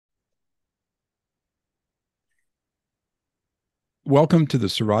Welcome to the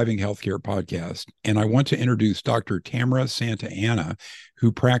Surviving Healthcare Podcast, and I want to introduce Dr. Tamara Santa Anna,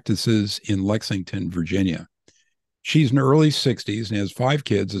 who practices in Lexington, Virginia. She's in her early 60s and has 5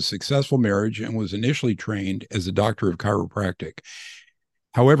 kids, a successful marriage, and was initially trained as a doctor of chiropractic.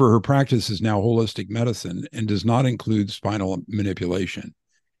 However, her practice is now holistic medicine and does not include spinal manipulation.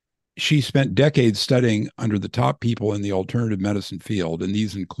 She spent decades studying under the top people in the alternative medicine field, and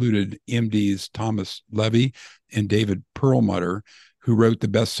these included MDs Thomas Levy and David Perlmutter, who wrote the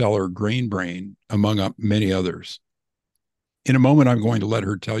bestseller Grain Brain, among many others. In a moment, I'm going to let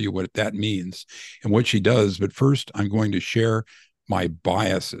her tell you what that means and what she does, but first, I'm going to share my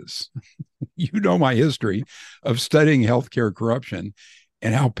biases. You know my history of studying healthcare corruption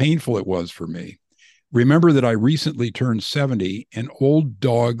and how painful it was for me. Remember that I recently turned 70, and old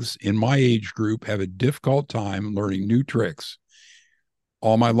dogs in my age group have a difficult time learning new tricks.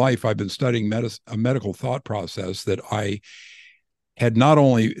 All my life, I've been studying a medical thought process that had not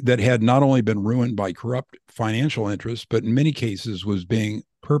only been ruined by corrupt financial interests, but in many cases was being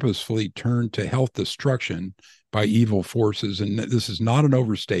purposefully turned to health destruction by evil forces. And this is not an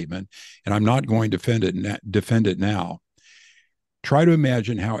overstatement, and I'm not going to defend it now. Try to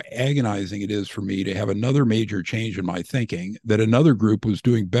imagine how agonizing it is for me to have another major change in my thinking that another group was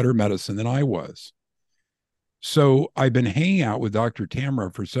doing better medicine than I was. So I've been hanging out with Dr.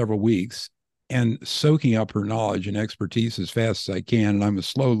 Tamara for several weeks and soaking up her knowledge and expertise as fast as I can, and I'm a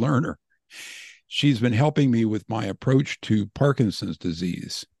slow learner. She's been helping me with my approach to Parkinson's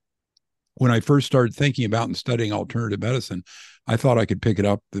disease. When I first started thinking about and studying alternative medicine, I thought I could pick it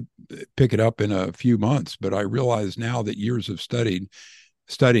up in a few months, but I realize now that years of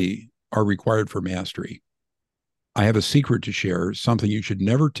study are required for mastery. I have a secret to share, something you should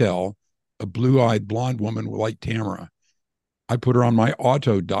never tell a blue-eyed blonde woman like Tamara. I put her on my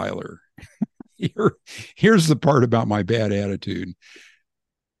auto dialer. Here's the part about my bad attitude.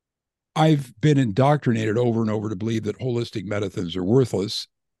 I've been indoctrinated over and over to believe that holistic medicines are worthless,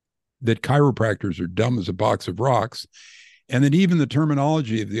 that chiropractors are dumb as a box of rocks, and that even the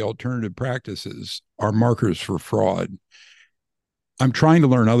terminology of the alternative practices are markers for fraud. I'm trying to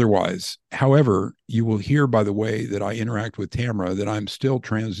learn otherwise. However, you will hear by the way that I interact with Tamara that I'm still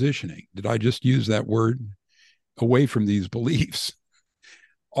transitioning. Did I just use that word? Away from these beliefs.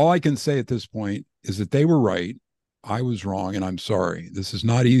 All I can say at this point is that they were right, I was wrong, and I'm sorry. This is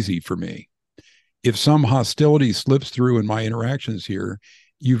not easy for me. If some hostility slips through in my interactions here,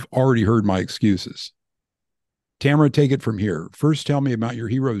 you've already heard my excuses. Tamara, take it from here. First, tell me about your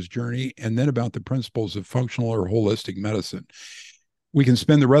hero's journey and then about the principles of functional or holistic medicine. We can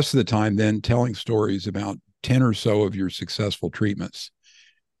spend the rest of the time then telling stories about 10 or so of your successful treatments.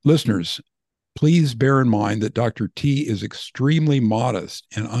 Listeners, please bear in mind that Dr. T is extremely modest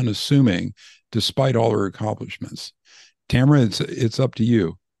and unassuming despite all her accomplishments. Tamara, it's up to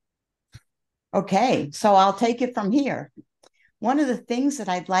you. Okay, so I'll take it from here. One of the things that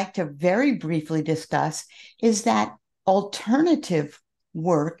I'd like to very briefly discuss is that alternative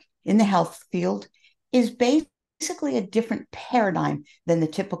work in the health field is basically a different paradigm than the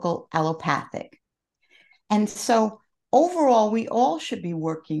typical allopathic. And so overall, we all should be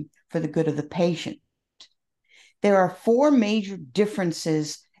working for the good of the patient. There are 4 major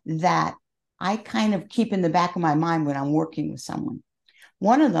differences that I kind of keep in the back of my mind when I'm working with someone.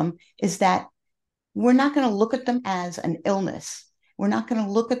 One of them is that we're not going to look at them as an illness. We're not going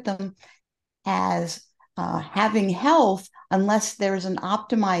to look at them as having health unless there's an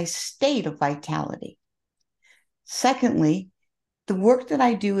optimized state of vitality. Secondly, the work that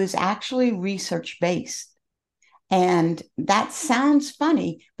I do is actually research-based. And that sounds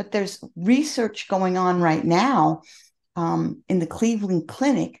funny, but there's research going on right now in the Cleveland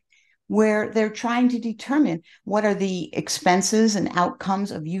Clinic where they're trying to determine what are the expenses and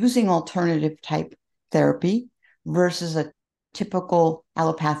outcomes of using alternative type therapy versus a typical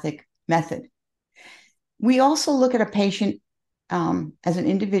allopathic method. We also look at a patient as an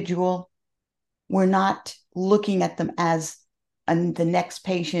individual. We're not looking at them as the next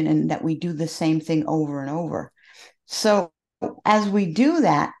patient and that we do the same thing over and over. So as we do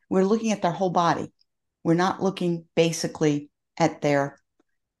that, we're looking at their whole body. We're not looking basically at their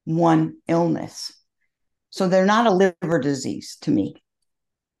one illness. So they're not a liver disease to me.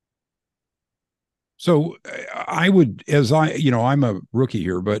 So I'm a rookie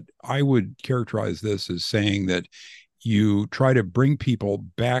here, but I would characterize this as saying that you try to bring people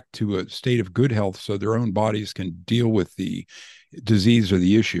back to a state of good health so their own bodies can deal with the disease or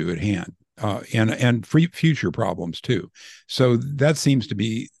the issue at hand, and future problems too. So that seems to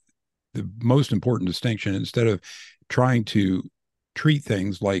be the most important distinction. Instead of trying to treat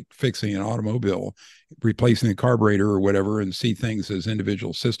things like fixing an automobile, replacing the carburetor or whatever, and see things as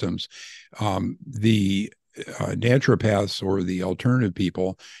individual systems. The naturopaths or the alternative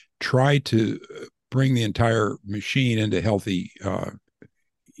people try to bring the entire machine into healthy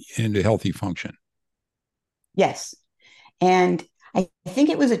function. Yes. And I think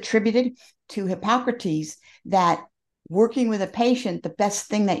it was attributed to Hippocrates that working with a patient, the best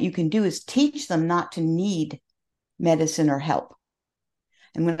thing that you can do is teach them not to need medicine or help.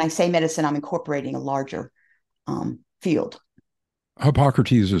 And when I say medicine, I'm incorporating a larger field.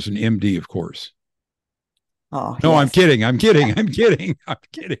 Hippocrates is an MD, of course. Oh, No, I'm yes. kidding. I'm kidding. I'm kidding. I'm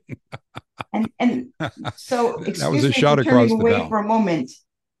kidding. And so That was excuse a me for shot turning across the away bow. for a moment,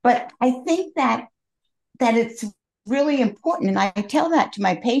 but I think that it's really important. And I tell that to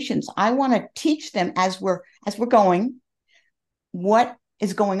my patients. I want to teach them as we're going what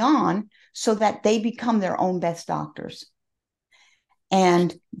is going on so that they become their own best doctors.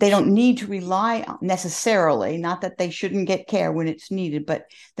 And they don't need to rely on necessarily, not that they shouldn't get care when it's needed, but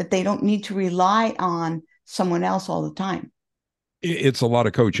that they don't need to rely on someone else all the time. It's a lot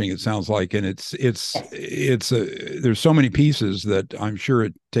of coaching, it sounds like, and Yes. there's so many pieces that I'm sure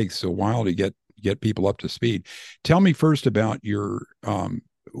it takes a while to get people up to speed. Tell me first about your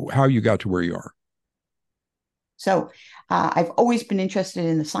how you got to where you are. So I've always been interested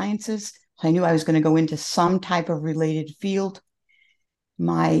in the sciences. I knew I was going to go into some type of related field.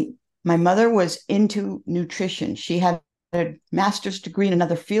 My my mother was into nutrition. She had a master's degree in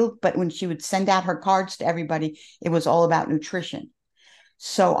another field, but when she would send out her cards to everybody, it was all about nutrition.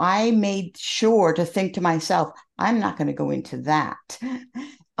 So I made sure to think to myself, I'm not going to go into that.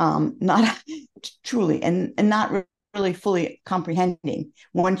 Not truly, and not really fully comprehending.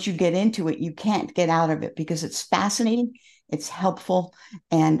 Once you get into it, you can't get out of it because it's fascinating, it's helpful,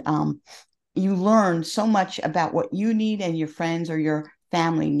 and you learn so much about what you need and your friends or your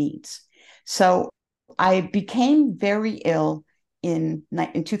family needs. So I became very ill in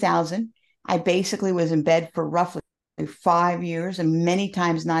 2000. I basically was in bed for roughly 5 years and many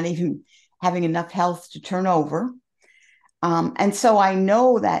times not even having enough health to turn over. And so I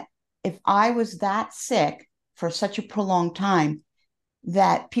know that if I was that sick for such a prolonged time,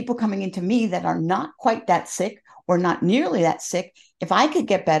 that people coming into me that are not quite that sick or not nearly that sick, if I could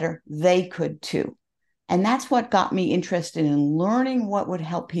get better, they could too. And that's what got me interested in learning what would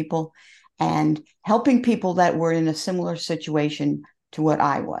help people and helping people that were in a similar situation to what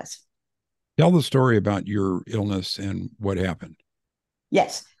I was. Tell the story about your illness and what happened.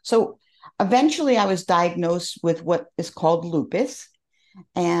 Yes. So eventually I was diagnosed with what is called lupus.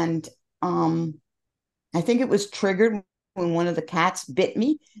 And I think it was triggered when one of the cats bit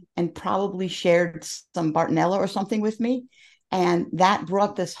me and probably shared some Bartonella or something with me. And that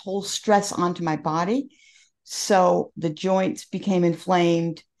brought this whole stress onto my body. So the joints became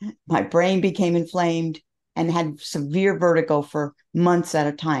inflamed, my brain became inflamed, and had severe vertigo for months at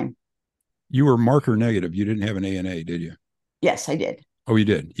a time. You were marker negative. You didn't have an ANA, did you? Yes, I did. Oh, you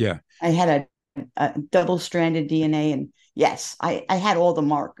did. Yeah. I had a double stranded DNA. And yes, I had all the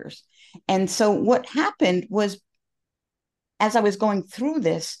markers. And so what happened was, as I was going through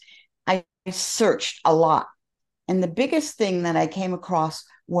this, I searched a lot. And the biggest thing that I came across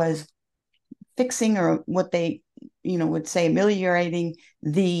was fixing, or what they would say, ameliorating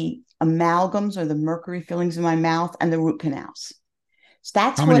the amalgams or the mercury fillings in my mouth and the root canals. So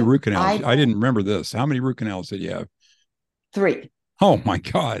that's How many what root canals? I I didn't remember this. How many root canals did you have? three. Oh my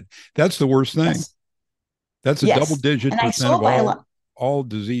God. That's the worst thing. Yes. That's a double Yes. digit And I percent saw of by a lot. all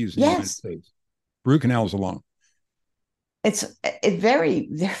disease in the United Yes. States. Root canals alone. They're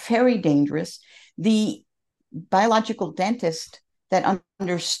very dangerous. The biological dentist that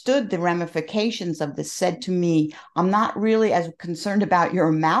understood the ramifications of this said to me, I'm not really as concerned about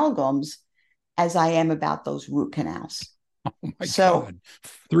your amalgams as I am about those root canals. Oh my So, God.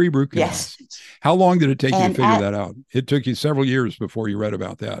 Three root yes. canals. How long did it take you to And figure that out? It took you several years before you read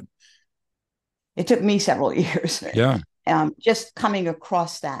about that. it took me several years, Yeah. just coming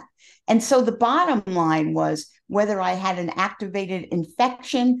across that. And so the bottom line was whether I had an activated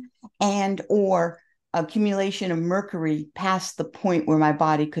infection and or accumulation of mercury past the point where my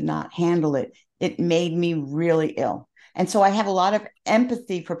body could not handle it, it made me really ill. And so I have a lot of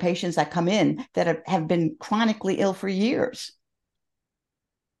empathy for patients that come in that have been chronically ill for years.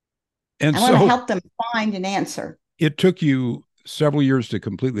 And I want to so help them find an answer. it took you several years to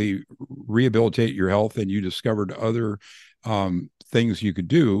completely rehabilitate your health, and you discovered other things you could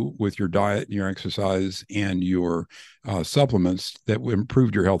do with your diet and your exercise and your supplements that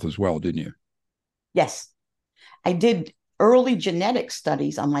improved your health as well, didn't you? Yes, I did early genetic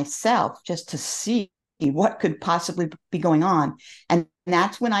studies on myself just to see. what could possibly be going on. And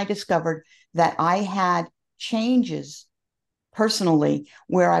that's when I discovered that I had changes personally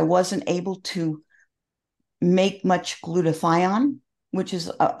where I wasn't able to make much glutathione, which is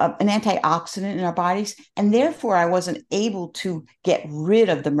an antioxidant in our bodies. And therefore, I wasn't able to get rid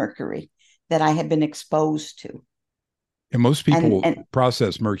of the mercury that I had been exposed to. And most people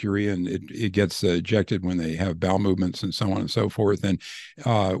process mercury, and it gets ejected when they have bowel movements and so on and so forth. And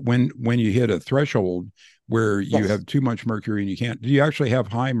when you hit a threshold where you have too much mercury and you can't, do you actually have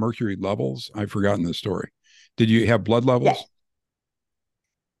high mercury levels? I've forgotten the story. Did you have blood levels? Yes.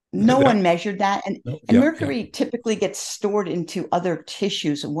 No one measured that. And mercury typically gets stored into other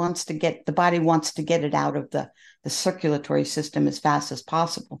tissues. The body wants to get it out of the circulatory system as fast as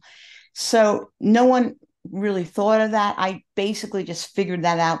possible. So no one really thought of that. I basically just figured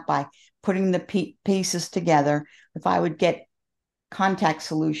that out by putting the pieces together. If I would get contact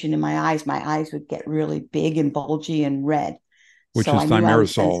solution in my eyes would get really big and bulgy and red. Which is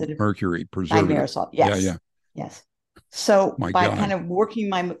thimerosal mercury preservative. Thimerosal, yes. Yes. So by kind of working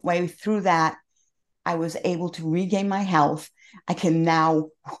my way through that, I was able to regain my health. I can now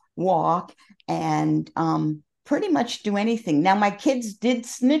walk and pretty much do anything. Now, my kids did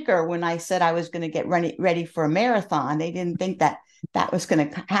snicker when I said I was going to get ready for a marathon. They didn't think that was going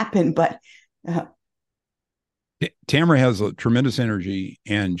to happen, but Tamara has a tremendous energy,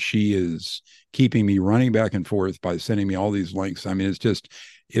 and she is keeping me running back and forth by sending me all these links. I mean,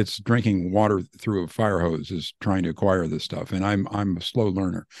 it's drinking water through a fire hose is trying to acquire this stuff, and I'm a slow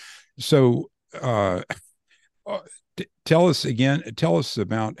learner. So tell us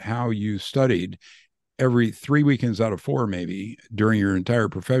about how you studied every 3 weekends out of 4, maybe during your entire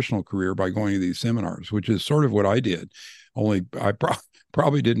professional career by going to these seminars, which is sort of what I did. Only I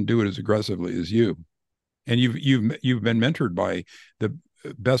probably didn't do it as aggressively as you. And you've been mentored by the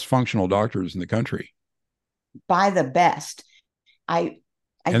best functional doctors in the country. By the best. And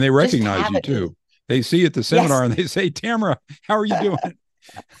they recognize you too. They see at the seminar and they say, "Tamara, how are you doing?"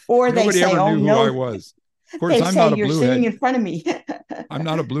 Or nobody they say, ever knew who I was. Of course, I'm not a blue-head. You're sitting in front of me. I'm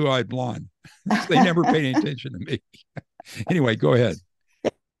not a blue-eyed blonde. They never paid any attention to me. Anyway, go ahead.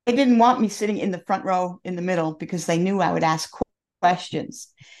 They didn't want me sitting in the front row in the middle because they knew I would ask questions.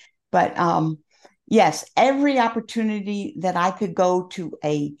 But yes, every opportunity that I could go to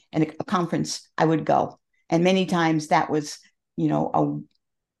a conference, I would go. And many times that was,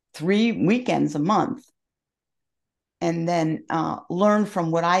 3 weekends a month. And then learn from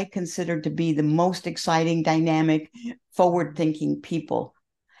what I considered to be the most exciting, dynamic, forward-thinking people.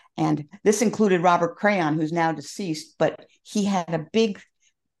 And this included Robert Crayon, who's now deceased, but he had a big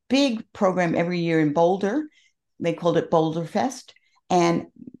program every year in Boulder. They called it Boulder Fest. And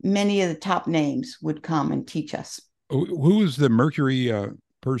many of the top names would come and teach us. Who was the Mercury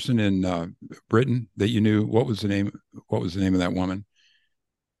person in Britain that you knew? What was the name of that woman?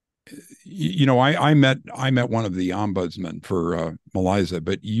 I met one of the ombudsmen for Melissa,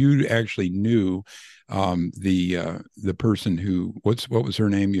 but you actually knew the person who what was her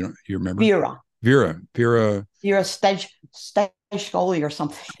name? You remember? Vera Stejskoli or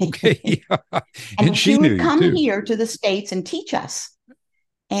something. Okay, yeah. and she would come here to the States and teach us.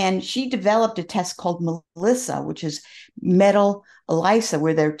 And she developed a test called Melissa, which is metal ELISA,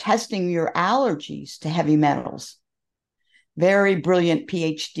 where they're testing your allergies to heavy metals. Very brilliant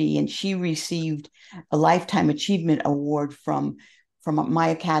PhD, and she received a Lifetime Achievement Award from my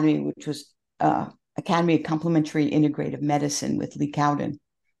academy, which was Academy of Complementary Integrative Medicine with Lee Cowden.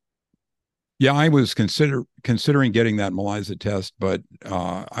 Yeah, I was considering getting that Melissa test, but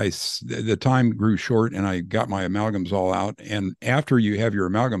the time grew short, and I got my amalgams all out. And after you have your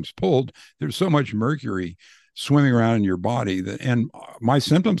amalgams pulled, there's so much mercury swimming around in your body and my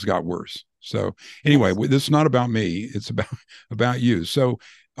symptoms got worse. So anyway, this is not about me; it's about you. So,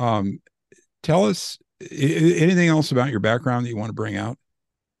 tell us anything else about your background that you want to bring out.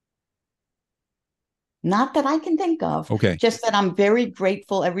 Not that I can think of. Okay, just that I'm very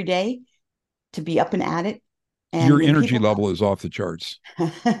grateful every day to be up and at it. And your energy level is off the charts.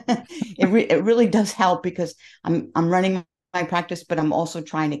 It really does help because I'm running my practice, but I'm also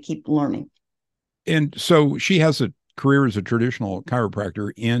trying to keep learning. And so she has a career as a traditional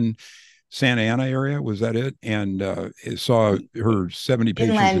chiropractor in Santa Ana area. Was that it? And saw her 70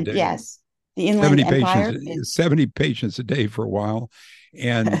 patients a day. Yes. The Inland 70 Empire. 70 patients a day for a while.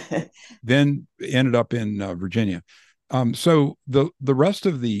 And then ended up in Virginia. So the rest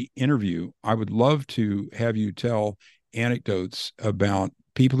of the interview, I would love to have you tell anecdotes about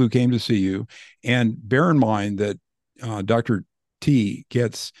people who came to see you. And bear in mind that Dr. T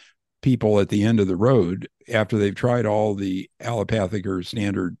gets people at the end of the road after they've tried all the allopathic or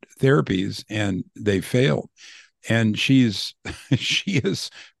standard therapies and they failed. And she has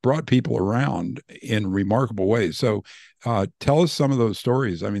brought people around in remarkable ways. So tell us some of those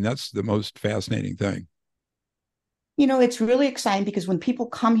stories. I mean, that's the most fascinating thing. It's really exciting because when people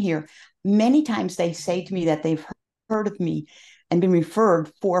come here, many times they say to me that they've heard of me and been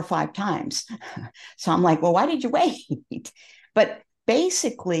referred 4 or 5 times. So I'm like, well, why did you wait? But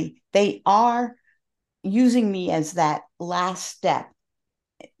basically, they are using me as that last step.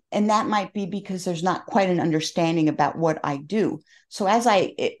 And that might be because there's not quite an understanding about what I do. So as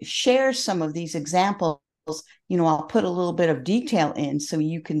I share some of these examples, I'll put a little bit of detail in so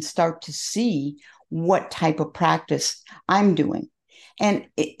you can start to see what type of practice I'm doing. And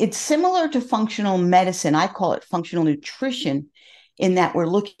it's similar to functional medicine. I call it functional nutrition, in that we're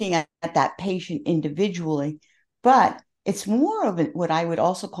looking at that patient individually, but it's more of what I would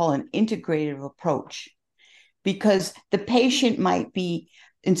also call an integrative approach, because the patient might be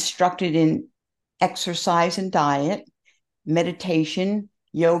instructed in exercise and diet, meditation,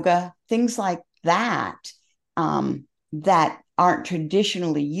 yoga, things like that, that aren't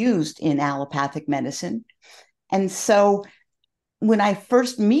traditionally used in allopathic medicine. And so when I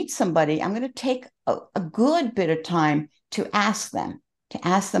first meet somebody, I'm going to take a good bit of time to ask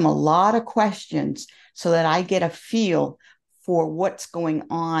them a lot of questions so that I get a feel for what's going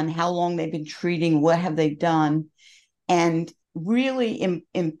on, how long they've been treating, what have they done. And really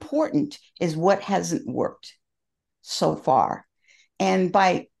important is what hasn't worked so far. And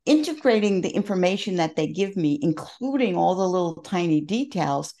by integrating the information that they give me, including all the little tiny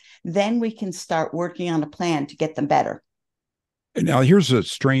details, then we can start working on a plan to get them better. Now, here's a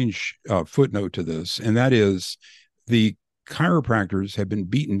strange footnote to this, and that is the chiropractors have been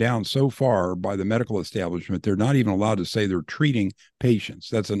beaten down so far by the medical establishment, they're not even allowed to say they're treating patients.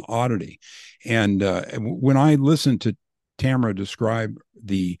 That's an oddity. And when I listen to Tamara describe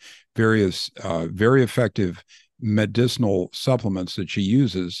the various very effective medicinal supplements that she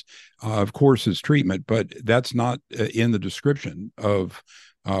uses, of course, as treatment, but that's not in the description of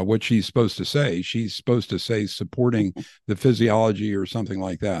what she's supposed to say. She's supposed to say supporting the physiology or something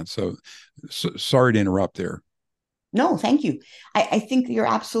like that. So sorry to interrupt there. No, thank you. I think you're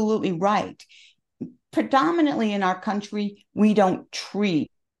absolutely right. Predominantly in our country, we don't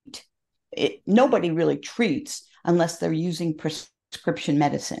treat. Nobody really treats unless they're using prescription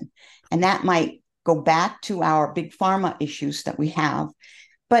medicine. And that might go back to our big pharma issues that we have.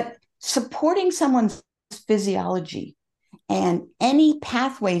 But supporting someone's physiology and any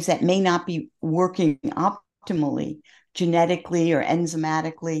pathways that may not be working optimally, genetically or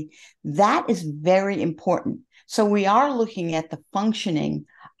enzymatically, that is very important. So we are looking at the functioning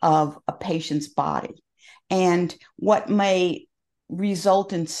of a patient's body and what may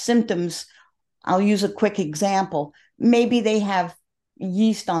result in symptoms. I'll use a quick example. Maybe they have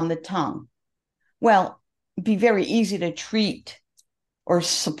yeast on the tongue. Well, it'd be very easy to treat or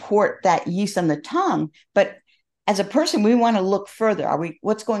support that yeast on the tongue, but as a person, we want to look further.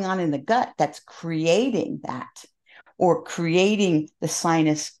 What's going on in the gut that's creating that, or creating the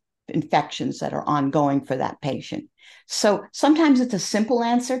sinus infections that are ongoing for that patient? So sometimes it's a simple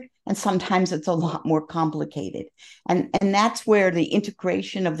answer, and sometimes it's a lot more complicated. And that's where the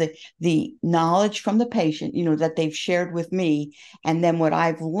integration of the knowledge from the patient, that they've shared with me, and then what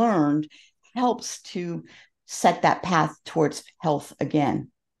I've learned helps to set that path towards health again.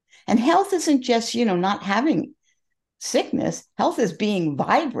 And health isn't just, not having sickness. Health is being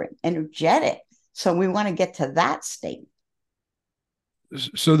vibrant, energetic. So we want to get to that state.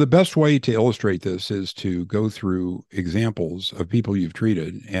 So the best way to illustrate this is to go through examples of people you've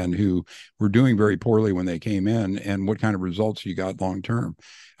treated and who were doing very poorly when they came in, and what kind of results you got long term.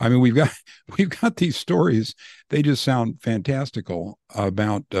 I mean, we've got these stories. They just sound fantastical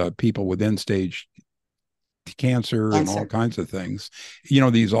about people with end stage cancer and all kinds of things.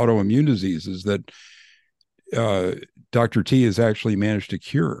 These autoimmune diseases that Dr. T has actually managed to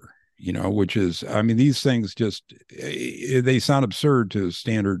cure. Which is, I mean, these things just, they sound absurd to a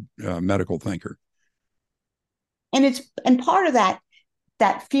standard medical thinker. And part of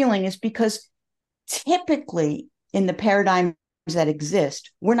that feeling is because typically in the paradigms that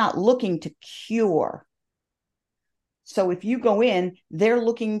exist, we're not looking to cure. So if you go in, they're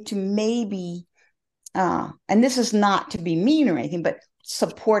looking to maybe, and this is not to be mean or anything, but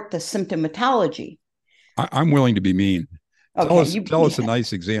support the symptomatology. I'm willing to be mean. Okay, tell us a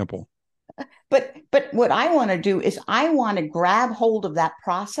nice example. But what I want to do is I want to grab hold of that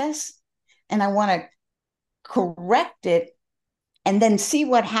process, and I want to correct it and then see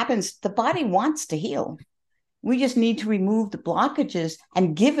what happens. The body wants to heal. We just need to remove the blockages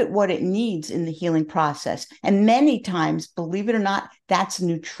and give it what it needs in the healing process. And many times, believe it or not, that's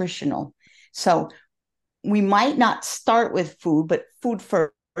nutritional. So we might not start with food, but food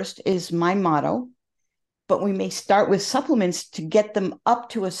first is my motto. But we may start with supplements to get them up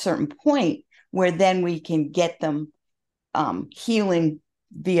to a certain point where then we can get them healing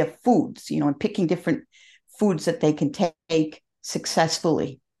via foods, and picking different foods that they can take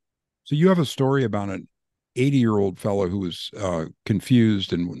successfully. So you have a story about an 80-year-old fellow who was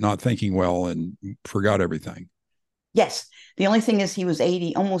confused and not thinking well and forgot everything. Yes. The only thing is he was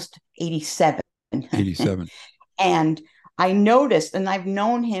 80, almost 87. 87. And I noticed, and I've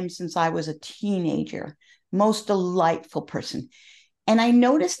known him since I was a teenager, most delightful person. And I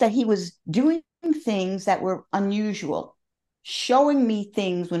noticed that he was doing things that were unusual, showing me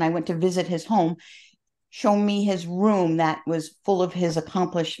things when I went to visit his home, showing me his room that was full of his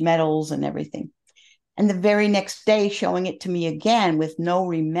accomplished medals and everything. And the very next day, showing it to me again with no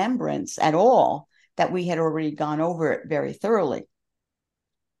remembrance at all that we had already gone over it very thoroughly.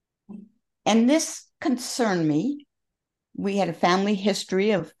 And this concerned me. We had a family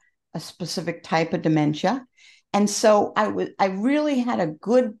history of a specific type of dementia. And so I really had a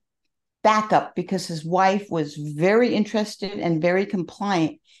good backup because his wife was very interested and very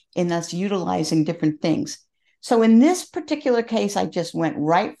compliant in us utilizing different things. So in this particular case, I just went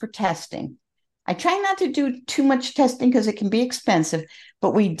right for testing. I try not to do too much testing because it can be expensive,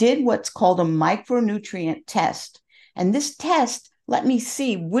 but we did what's called a micronutrient test. And this test let me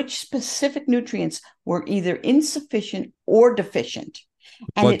see which specific nutrients were either insufficient or deficient.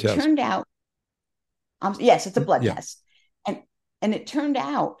 And Blood it test. turned out, yes, it's a blood Yeah. test. And it turned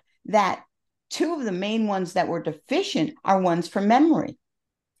out that two of the main ones that were deficient are ones for memory.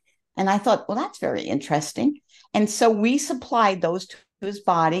 And I thought, well, that's very interesting. And so we supplied those to his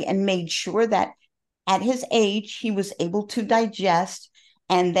body and made sure that at his age, he was able to digest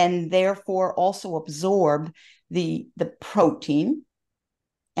and then therefore also absorb the protein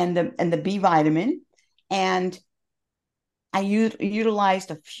and the B vitamin. And I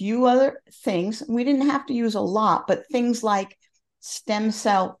utilized a few other things. We didn't have to use a lot, but things like stem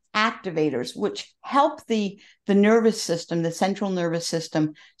cell activators, which help the nervous system, the central nervous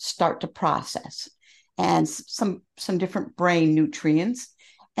system, start to process, and some different brain nutrients.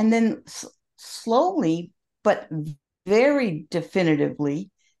 And then slowly, but very definitively,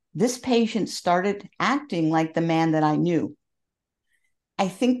 this patient started acting like the man that I knew. I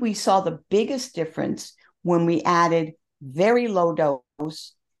think we saw the biggest difference when we added very low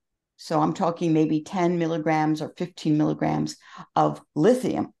dose. So I'm talking maybe 10 milligrams or 15 milligrams of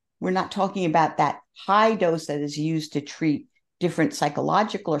lithium. We're not talking about that high dose that is used to treat different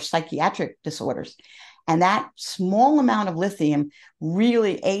psychological or psychiatric disorders. And that small amount of lithium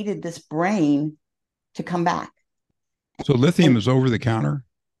really aided this brain to come back. So lithium is over the counter?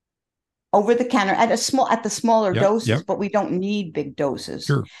 Over the counter at the smaller doses, Yep. but we don't need big doses.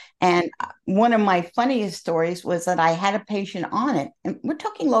 Sure. And one of my funniest stories was that I had a patient on it, and we're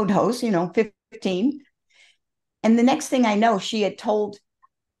talking low dose, 15. And the next thing I know, she had told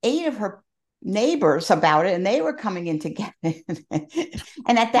 8 of her neighbors about it, and they were coming in to get it.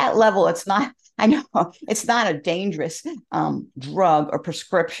 And at that level, I know it's not a dangerous drug or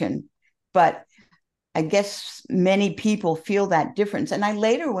prescription, but I guess many people feel that difference. And I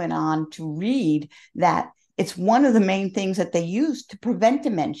later went on to read that it's one of the main things that they use to prevent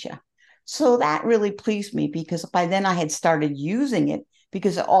dementia. So that really pleased me because by then I had started using it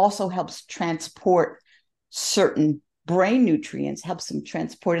because it also helps transport certain brain nutrients, helps them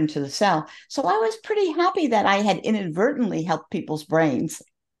transport into the cell. So I was pretty happy that I had inadvertently helped people's brains.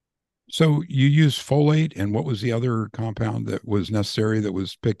 So you use folate, and what was the other compound that was necessary that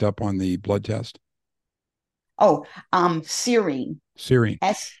was picked up on the blood test? Oh, serine. Serine.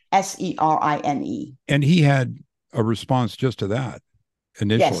 Serine. And he had a response just to that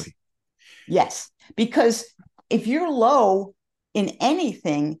initially. Yes. Because if you're low in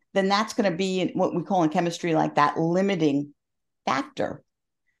anything, then that's going to be what we call in chemistry like that limiting factor.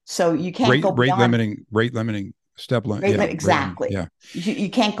 So you can't go beyond rate limiting step. Exactly. Yeah.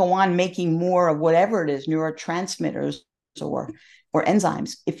 You can't go on making more of whatever it is, neurotransmitters or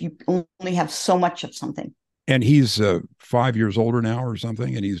enzymes, if you only have so much of something. And he's 5 years older now or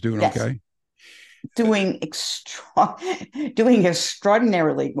something, and he's doing okay? Doing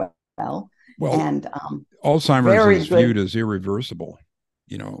extraordinarily well. And Alzheimer's is viewed as irreversible.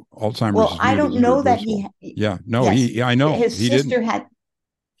 Alzheimer's. Well, I don't know that he. Yeah, no, yes. I know his sister had.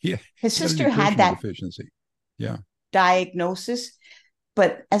 Yeah, his sister had that deficiency. Yeah, diagnosis.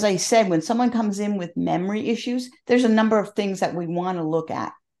 But as I said, when someone comes in with memory issues, there's a number of things that we want to look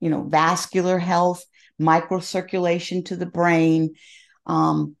at. vascular health, microcirculation to the brain,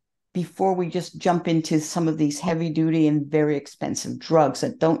 before we just jump into some of these heavy duty and very expensive drugs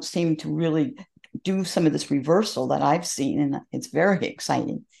that don't seem to really do some of this reversal that I've seen. And it's very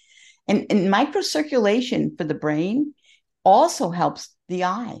exciting. And microcirculation for the brain also helps the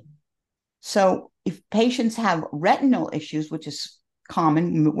eye. So if patients have retinal issues, which is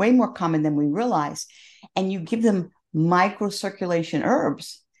common, way more common than we realize, and you give them microcirculation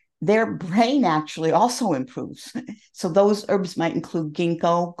herbs, their brain actually also improves. So those herbs might include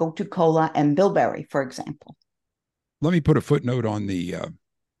ginkgo, gotu kola, and bilberry, for example. Let me put a footnote on the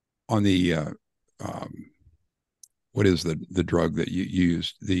what is the drug that you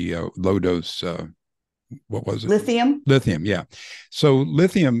used, the low dose, what was it? Lithium. Lithium, yeah. So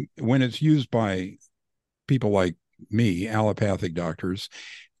lithium, when it's used by people like me, allopathic doctors,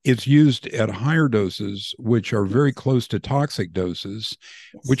 it's used at higher doses, which are very close to toxic doses,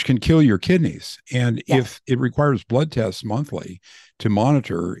 yes, which can kill your kidneys. And yes, if it requires blood tests monthly to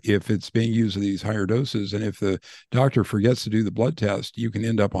monitor if it's being used at these higher doses, and if the doctor forgets to do the blood test, you can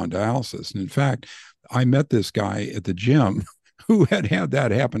end up on dialysis. And in fact, I met this guy at the gym who had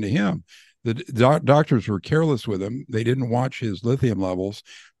that happen to him. The doctors were careless with him. They didn't watch his lithium levels.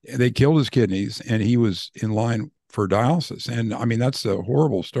 They killed his kidneys, and he was in line for dialysis. And I mean, that's a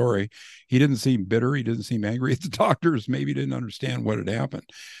horrible story. He didn't seem bitter. He didn't seem angry at the doctors. Maybe didn't understand what had happened.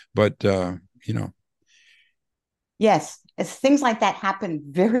 But, Yes, it's things like that happen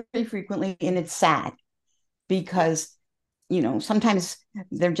very frequently, and it's sad because, sometimes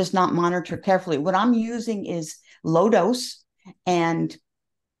they're just not monitored carefully. What I'm using is low dose, and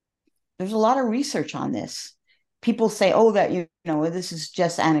there's a lot of research on this. People say, oh, that, this is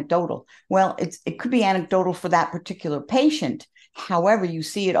just anecdotal. Well, it could be anecdotal for that particular patient. However, you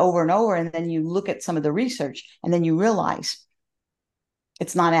see it over and over, and then you look at some of the research, and then you realize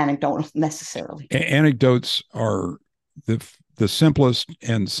it's not anecdotal necessarily. Anecdotes are the simplest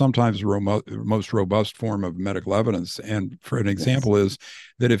and sometimes most robust form of medical evidence. And for an example, yes, is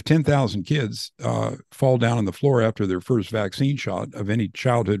that if 10,000 kids fall down on the floor after their first vaccine shot of any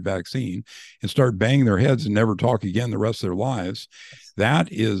childhood vaccine and start banging their heads and never talk again the rest of their lives, that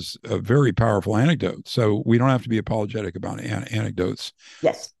is a very powerful anecdote. So we don't have to be apologetic about anecdotes.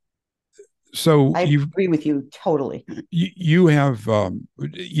 Yes. So I agree with you totally. You have,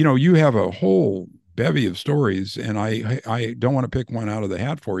 you have a whole bevy of stories, and I don't want to pick one out of the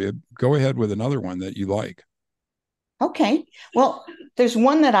hat for you. Go ahead with another one that you like. Okay. Well, there's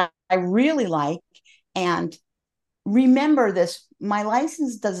one that I really like. And remember this, my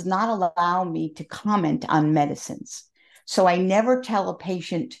license does not allow me to comment on medicines. So I never tell a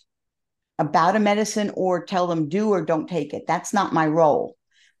patient about a medicine or tell them do or don't take it. That's not my role.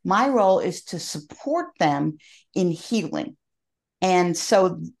 My role is to support them in healing. And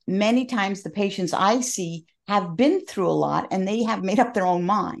so many times the patients I see have been through a lot and they have made up their own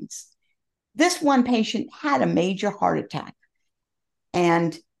minds. This one patient had a major heart attack,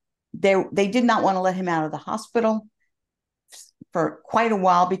 and they did not want to let him out of the hospital for quite a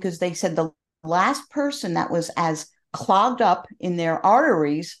while because they said the last person that was as clogged up in their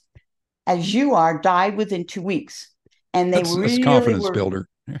arteries as you are died within 2 weeks. And that's a confidence builder.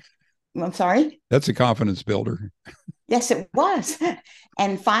 I'm sorry? That's a confidence builder. Yes, it was.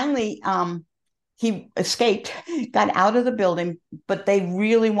 And finally, he escaped, got out of the building, but they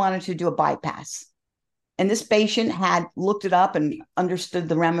really wanted to do a bypass. And this patient had looked it up and understood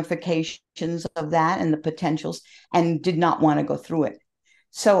the ramifications of that and the potentials and did not want to go through it.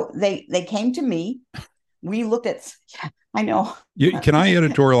 So they came to me. We looked at, I know. Can I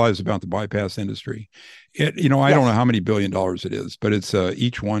editorialize about the bypass industry? I yes, don't know how many $1 billion it is, but it's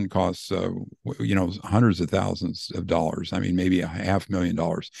each one costs, hundreds of thousands of dollars. I mean, maybe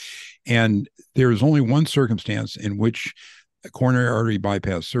 $500,000. And there's only one circumstance in which coronary artery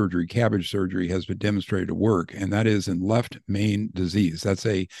bypass surgery, CABG surgery, has been demonstrated to work, and that is in left main disease. That's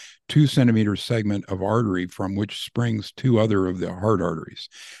a 2-centimeter segment of artery from which springs 2 other of the heart arteries.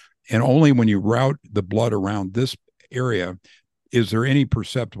 And only when you route the blood around this area is there any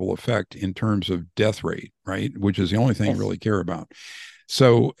perceptible effect in terms of death rate, right? Which is the only thing you really care about.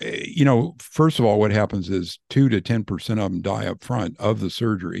 So, first of all, what happens is 2 to 10% of them die up front of the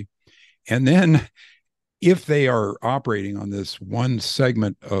surgery. And then if they are operating on this one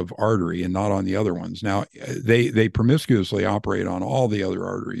segment of artery and not on the other ones, now they promiscuously operate on all the other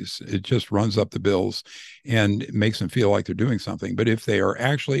arteries. It just runs up the bills and makes them feel like they're doing something. But if they are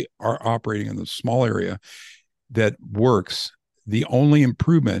actually operating in the small area that works, the only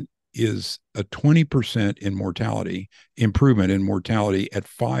improvement is a 20% improvement in mortality at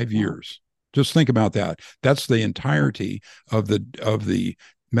 5 years. Just think about that. That's the entirety of the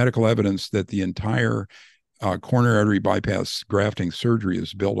medical evidence that the entire coronary artery bypass grafting surgery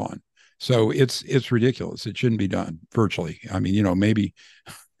is built on. So it's ridiculous. It shouldn't be done virtually. I mean, maybe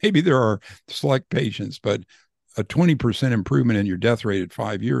there are select patients, but a 20% improvement in your death rate at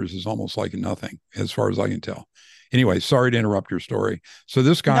 5 years is almost like nothing, as far as I can tell. Anyway, sorry to interrupt your story. So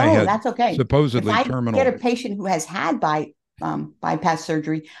this guy No, had that's okay. If supposedly I terminal. get a patient who has had bypass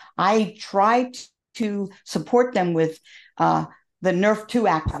surgery, I try to support them with the NERF2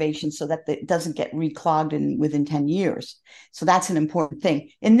 activation so that it doesn't get reclogged within 10 years. So that's an important thing.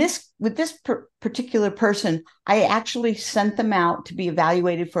 With this particular person, I actually sent them out to be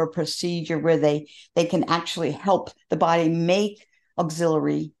evaluated for a procedure where they can actually help the body make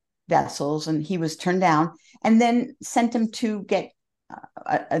auxiliary vessels, and he was turned down, and then sent him to get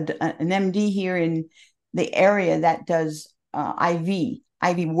an MD here in the area that does IV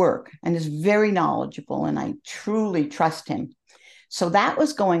work and is very knowledgeable, and I truly trust him. So that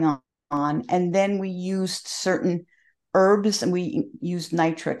was going on. And then we used certain herbs, and we used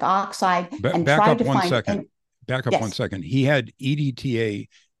nitric oxide and tried to find. Back up 1 second. He had EDTA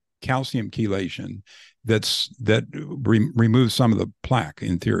calcium chelation that removes some of the plaque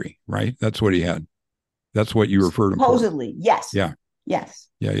in theory, right? That's what he had. That's what you referred to. Supposedly, yes. Yeah. Yes.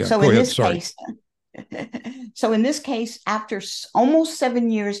 Yeah. So in this case, after almost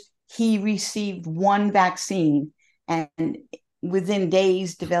 7 years, he received one vaccine and within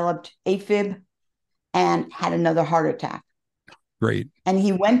days developed AFib and had another heart attack. Great. And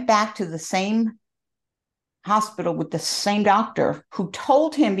he went back to the same hospital with the same doctor who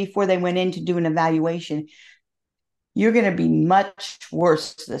told him before they went in to do an evaluation, you're going to be much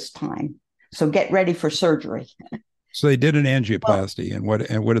worse this time. So get ready for surgery. So they did an angioplasty, and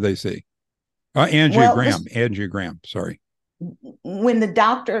what did they see? Angiogram. Sorry. When the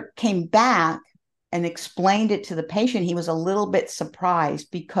doctor came back and explained it to the patient, he was a little bit surprised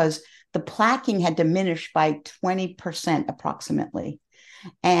because the plaquing had diminished by 20% approximately,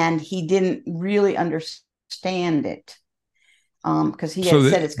 and he didn't really understand it because he had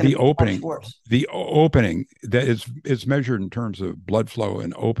said it's going to be much worse. The opening that it's measured in terms of blood flow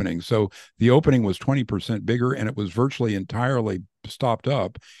and opening. So the opening was 20% bigger, and it was virtually entirely stopped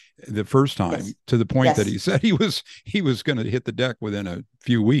up the first time, to the point that he said he was going to hit the deck within a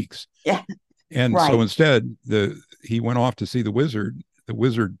few weeks. Yeah. And so instead, he went off to see the wizard,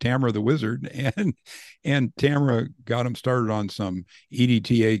 Tamara the wizard, and Tamara got him started on some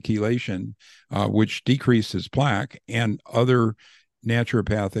EDTA chelation, which decreased his plaque, and other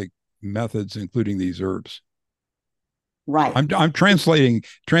naturopathic methods, including these herbs. Right. I'm translating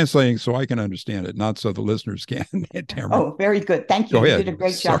so I can understand it, not so the listeners can. Tamara. Oh, very good. Thank you. Go ahead. You did a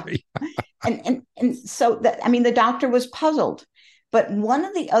great job. And so the doctor was puzzled, but one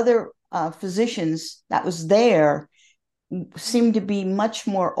of the other physicians that was there seemed to be much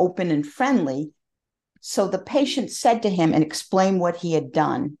more open and friendly. So the patient said to him and explained what he had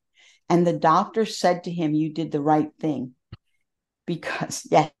done. And the doctor said to him, you did the right thing. Because,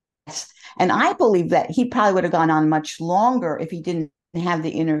 yes. And I believe that he probably would have gone on much longer if he didn't have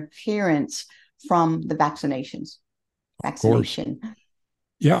the interference from the vaccination.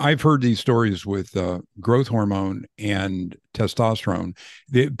 Yeah, I've heard these stories with growth hormone and testosterone.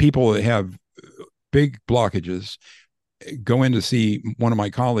 The people that have big blockages go in to see one of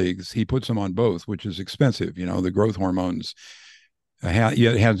my colleagues. He puts them on both, which is expensive. The growth hormones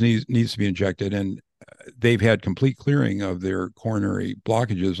needs to be injected, and they've had complete clearing of their coronary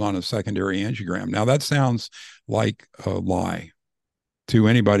blockages on a secondary angiogram. Now that sounds like a lie to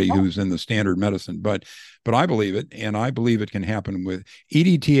anybody who's in the standard medicine, but I believe it, and I believe it can happen with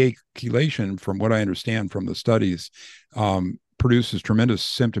EDTA chelation. From what I understand from the studies, produces tremendous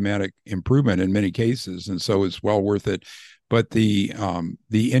symptomatic improvement in many cases, and so it's well worth it. But the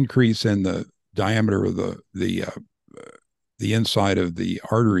increase in the diameter of the inside of the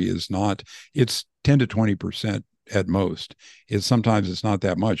artery is not. It's 10 to 20% at most. Sometimes it's not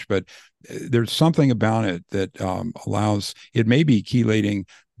that much, but there's something about it that allows. It may be chelating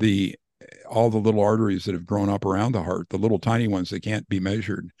all the little arteries that have grown up around the heart, the little tiny ones that can't be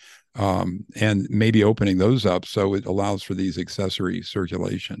measured, and maybe opening those up so it allows for these accessory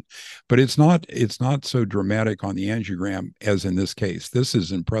circulation. But it's not so dramatic on the angiogram as in this case. This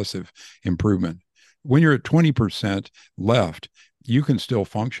is impressive improvement. When you're at 20% left, you can still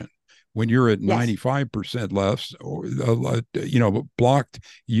function. When you're at 95% left, or blocked,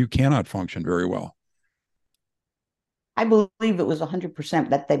 you cannot function very well. I believe it was 100%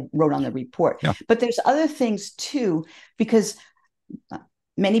 that they wrote on the report. Yeah. But there's other things too, because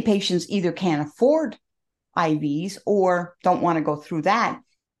many patients either can't afford IVs or don't want to go through that.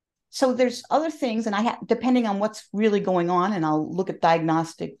 So there's other things, and depending on what's really going on, and I'll look at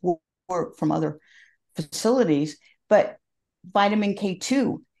diagnostic work from other facilities, but vitamin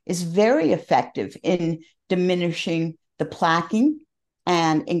K2 is very effective in diminishing the plaquing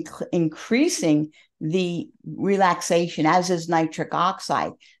and increasing the relaxation, as is nitric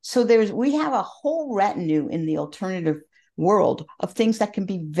oxide. So we have a whole retinue in the alternative world of things that can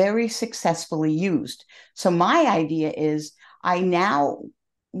be very successfully used. So my idea is I now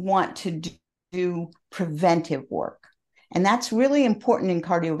want to do preventive work. And that's really important in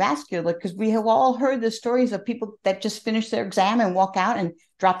cardiovascular because we have all heard the stories of people that just finish their exam and walk out and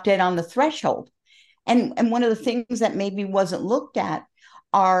drop dead on the threshold. And one of the things that maybe wasn't looked at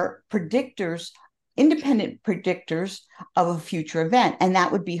are predictors, independent predictors of a future event. And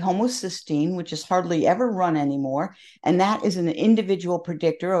that would be homocysteine, which is hardly ever run anymore. And that is an individual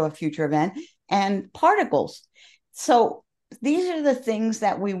predictor of a future event, and particles. So these are the things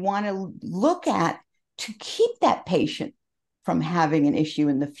that we want to look at to keep that patient from having an issue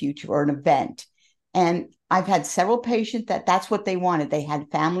in the future or an event. And I've had several patients that's what they wanted. They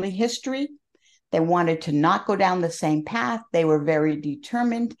had family history. They wanted to not go down the same path. They were very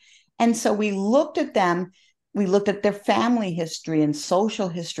determined. And so we looked at them. We looked at their family history and social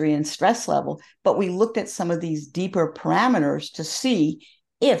history and stress level, but we looked at some of these deeper parameters to see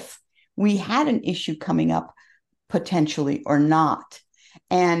if we had an issue coming up potentially or not.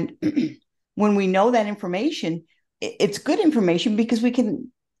 And when we know that information, it's good information because we can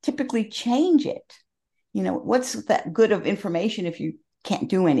typically change it. What's that good of information if you can't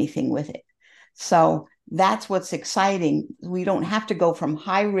do anything with it? So that's what's exciting. We don't have to go from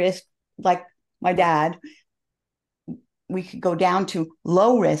high risk, like my dad. We could go down to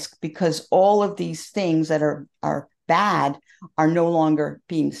low risk because all of these things that are bad are no longer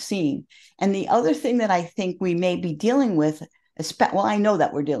being seen. And the other thing that I think we may be dealing with, I know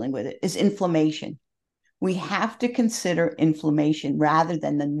that we're dealing with it, is inflammation. We have to consider inflammation rather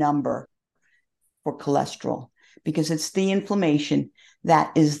than the number for cholesterol, because it's the inflammation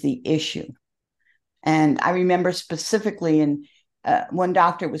that is the issue. And I remember specifically one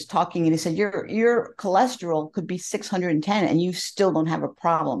doctor was talking and he said, your cholesterol could be 610 and you still don't have a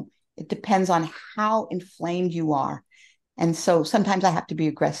problem. It depends on how inflamed you are. And so sometimes I have to be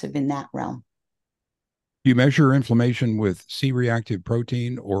aggressive in that realm. Do you measure inflammation with C-reactive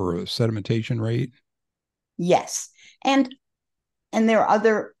protein or a sedimentation rate? Yes. And there are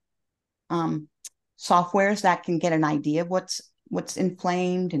other softwares that can get an idea of what's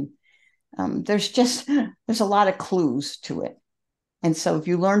inflamed. And there's a lot of clues to it. And so if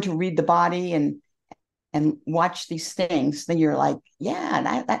you learn to read the body and watch these things, then you're like,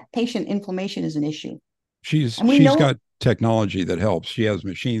 yeah, that patient inflammation is an issue. She's got technology that helps. She has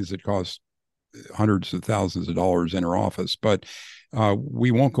machines that cost hundreds of thousands of dollars in her office, but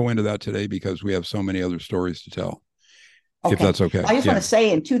we won't go into that today because we have so many other stories to tell. Okay. If that's okay. I just want to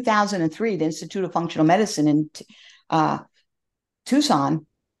say in 2003, the Institute of Functional Medicine in Tucson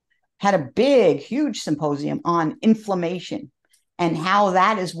had a huge symposium on inflammation and how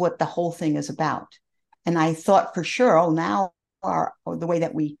that is what the whole thing is about. And I thought for sure, now the way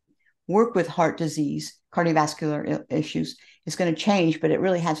that we work with heart disease, cardiovascular issues is going to change, but it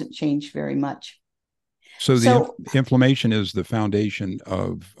really hasn't changed very much. So the inflammation is the foundation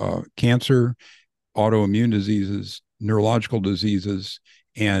of cancer, autoimmune diseases, neurological diseases,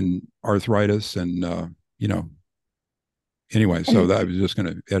 and arthritis. And, anyway, so that I was just going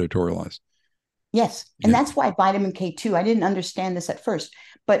to editorialize. Yes. And that's why vitamin K2, I didn't understand this at first,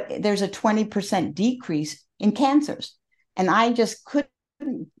 but there's a 20% decrease in cancers. And I just couldn't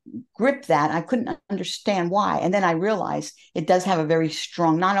grip that. I couldn't understand why. And then I realized it does have a very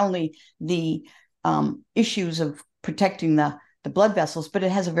strong, not only the issues of protecting the blood vessels, but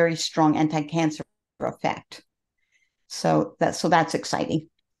it has a very strong anti-cancer effect. So that's exciting.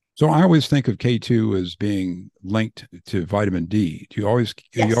 So I always think of K2 as being linked to vitamin D. Do you always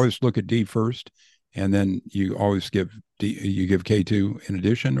look at D first, and then you always give K2 in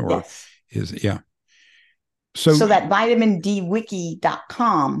addition, or So that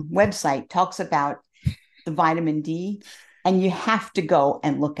vitamindwiki.com website talks about the vitamin D, and you have to go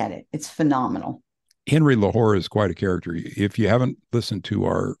and look at it. It's phenomenal. Henry Lahore is quite a character. If you haven't listened to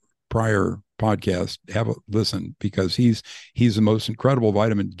our prior podcast, have a listen, because he's the most incredible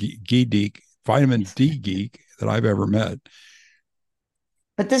vitamin D geek that I've ever met.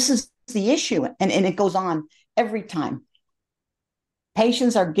 But this is the issue, and it goes on every time.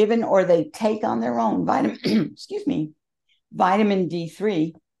 Patients are given or they take on their own vitamin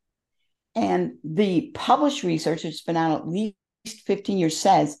D3, and the published research that's been out at least 15 years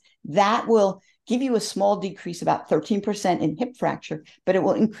says that will give you a small decrease, about 13% in hip fracture, but it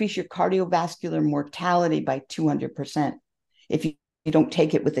will increase your cardiovascular mortality by 200% if you don't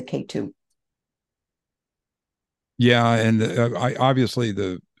take it with the K2. Yeah, and obviously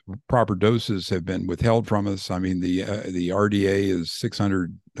the proper doses have been withheld from us. I mean, the RDA is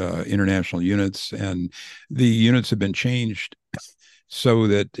 600 international units, and the units have been changed so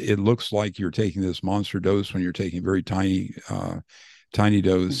that it looks like you're taking this monster dose when you're taking a very tiny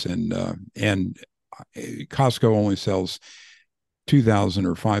dose. And Costco only sells 2,000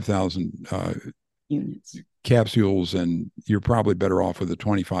 or 5,000 units capsules, and you're probably better off with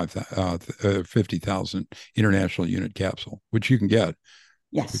a 50,000 international unit capsule, which you can get.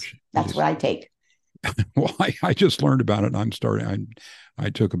 Yes, that's what I take. Well, I just learned about it. I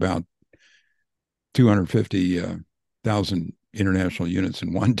took about 250,000 international units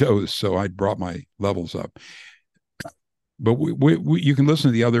in one dose, so I brought my levels up. But you can listen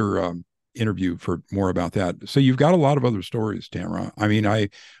to the other interview for more about that. So you've got a lot of other stories, Tamara. I mean,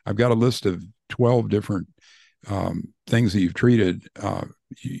 I've got a list of 12 different things that you've treated.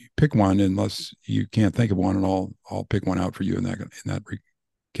 You pick one, unless you can't think of one, and I'll pick one out for you in that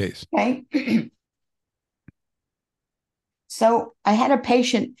case. Okay. So I had a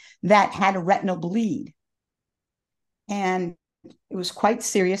patient that had a retinal bleed, and it was quite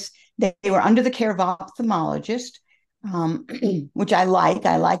serious. They were under the care of an ophthalmologist, which I like.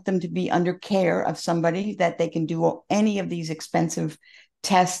 I like them to be under care of somebody that they can do any of these expensive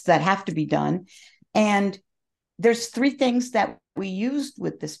tests that have to be done. And there's three things that we used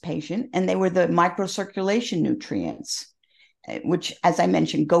with this patient, and they were the microcirculation nutrients, which, as I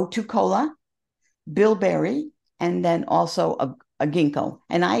mentioned, gotu kola, bilberry, and then also a ginkgo.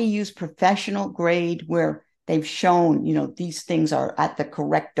 And I use professional grade where they've shown, these things are at the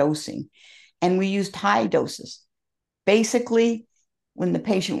correct dosing. And we used high doses. Basically, when the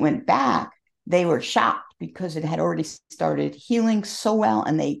patient went back, they were shocked because it had already started healing so well.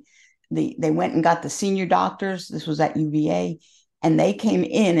 And they went and got the senior doctors. This was at UVA. And they came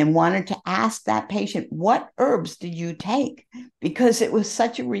in and wanted to ask that patient, what herbs did you take? Because it was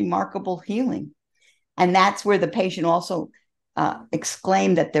such a remarkable healing. And that's where the patient also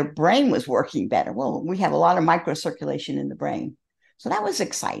exclaimed that their brain was working better. Well, we have a lot of microcirculation in the brain. So that was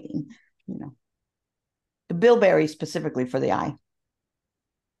exciting, The bilberry specifically for the eye.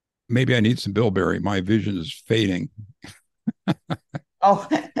 Maybe I need some bilberry. My vision is fading. Oh,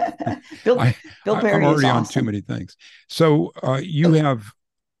 bilberry I'm already is on awesome. too many things. So you have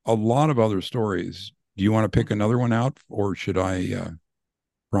a lot of other stories. Do you want to pick another one out, or should I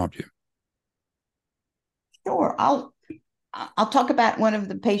prompt you? Sure. I'll talk about one of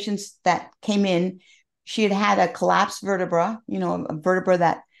the patients that came in. She had a collapsed vertebra, a vertebra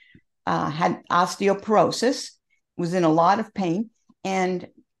that had osteoporosis, was in a lot of pain. And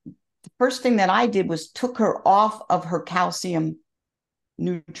the first thing that I did was took her off of her calcium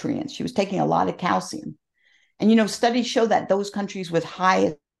nutrients. She was taking a lot of calcium. And, studies show that those countries with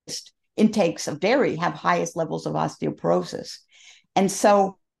highest intakes of dairy have highest levels of osteoporosis. And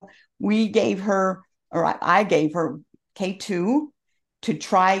so I gave her K2 to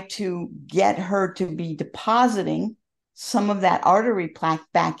try to get her to be depositing some of that artery plaque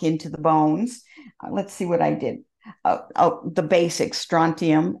back into the bones. Let's see what I did. The basic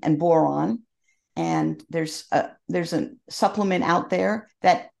strontium and boron. And there's a supplement out there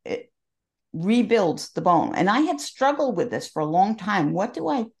that rebuilds the bone. And I had struggled with this for a long time. What do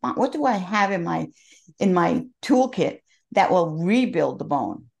I have in my toolkit that will rebuild the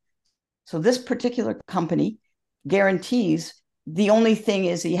bone? So this particular company guarantees. The only thing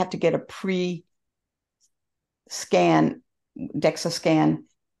is that you have to get a pre-scan, DEXA scan,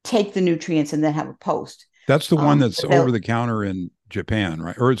 take the nutrients, and then have a post. That's the one that's over the counter in Japan,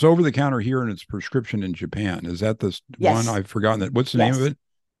 right? Or it's over the counter here and it's prescription in Japan. Is that the one? I've forgotten that. What's the name of it?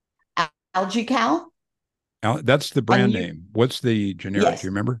 AlgaCal. That's the brand name. What's the generic? Yes. Do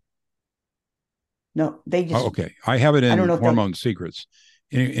you remember? No, they just. Oh, okay. I have it in Hormone Secrets.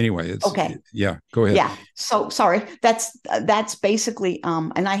 Anyway, it's okay. Yeah, go ahead. Yeah. So sorry. That's basically,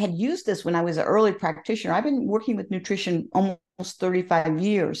 and I had used this when I was an early practitioner. I've been working with nutrition almost 35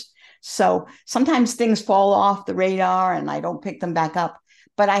 years. So sometimes things fall off the radar and I don't pick them back up.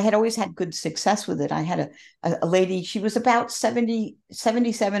 But I had always had good success with it. I had a lady, she was about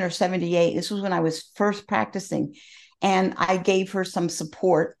 77 or 78. This was when I was first practicing. And I gave her some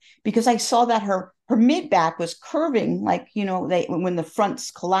support because I saw that her mid back was curving, like, when the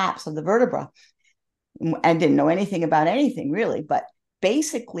fronts collapse of the vertebra. I didn't know anything about anything really, but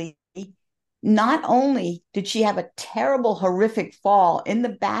basically, not only did she have a terrible, horrific fall in the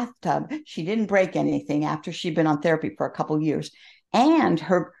bathtub, she didn't break anything after she'd been on therapy for a couple of years, and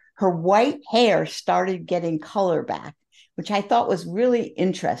her her white hair started getting color back, which I thought was really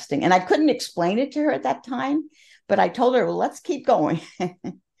interesting. And I couldn't explain it to her at that time, but I told her, well, let's keep going.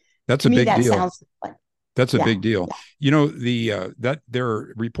 That's To a me, big that deal. sounds like, That's a yeah. big deal. You know, that there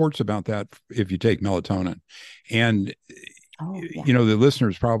are reports about that if you take melatonin. And Oh, yeah. you know, the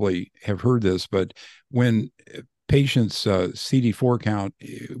listeners probably have heard this, but when patients CD4 count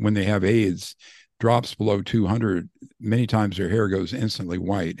when they have AIDS drops below 200, many times their hair goes instantly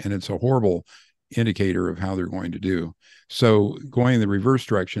white, and it's a horrible indicator of how they're going to do. So going in the reverse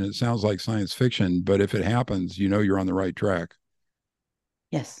direction, it sounds like science fiction, but if it happens, you know you're on the right track.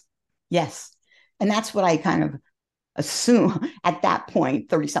 Yes. Yes. And that's what I kind of assume at that point,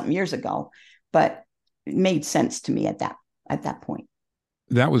 30 something years ago, but it made sense to me at that point.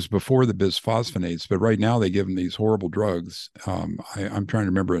 That was before the bisphosphonates, but right now they give them these horrible drugs. I'm trying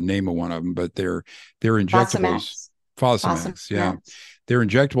to remember a name of one of them, but they're injectables. Fosamax. Fosamax, yeah, Fosamax. they're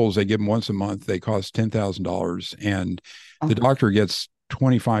injectables. They give them once a month. They cost $10,000, and the Oh, doctor gets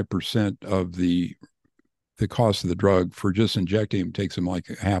 25% of the cost of the drug for just injecting them. Takes them like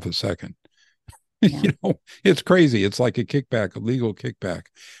half a second. yeah. You know, it's crazy. It's like a kickback, a legal kickback.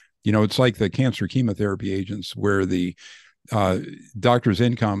 You know, it's like the cancer chemotherapy agents where the uh, doctor's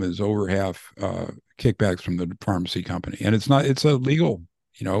income is over half kickbacks from the pharmacy company, and it's not. It's a legal.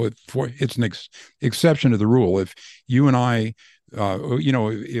 You know, it's an exception to the rule. If you and I, you know,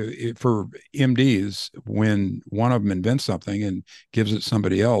 for MDs, when one of them invents something and gives it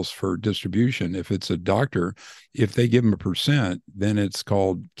somebody else for distribution, if it's a doctor, if they give them a percent, then it's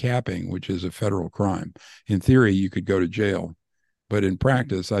called capping, which is a federal crime. In theory, you could go to jail, but in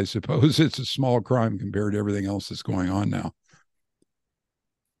practice, I suppose it's a small crime compared to everything else that's going on now.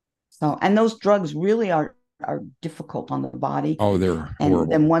 So, and those drugs really are difficult on the body. Oh, they're And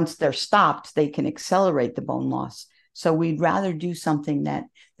horrible. then once they're stopped, they can accelerate the bone loss. So we'd rather do something that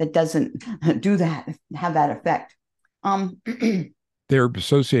doesn't do that, have that effect. Um, They're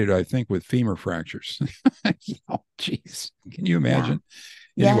associated, I think, with femur fractures. Oh, geez, can you yeah. imagine?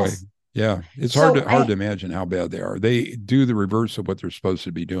 Anyway, Yes. yeah, it's So hard to imagine how bad they are. They do the reverse of what they're supposed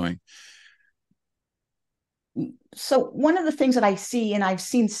to be doing. so one of the things that I see, and I've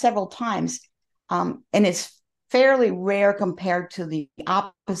seen several times, and it's fairly rare compared to the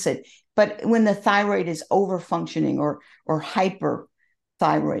opposite, but when the thyroid is over functioning or hyperthyroid,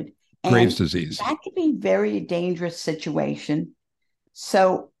 Graves' and disease. that could be a very dangerous situation.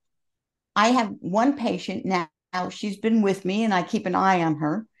 So I have one patient now. She's been with me, and I keep an eye on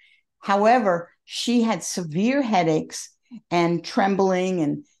her. However, she had severe headaches and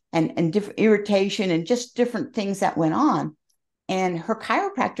trembling and different irritation and just different things that went on. And her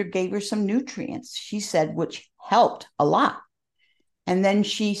chiropractor gave her some nutrients, she said, which helped a lot. And then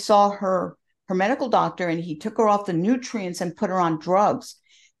she saw her medical doctor, and he took her off the nutrients and put her on drugs,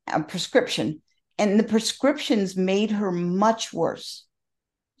 a prescription. And the prescriptions made her much worse,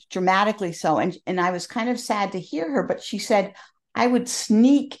 dramatically so. And I was kind of sad to hear her, but she said, I would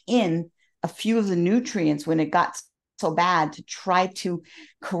sneak in a few of the nutrients when it got so bad to try to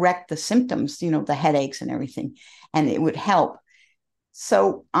correct the symptoms, the headaches and everything, and it would help.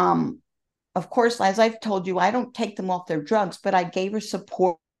 So, of course, as I've told you, I don't take them off their drugs, but I gave her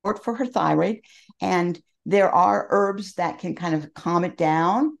support for her thyroid. And there are herbs that can kind of calm it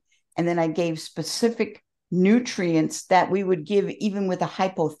down. And then I gave specific nutrients that we would give even with a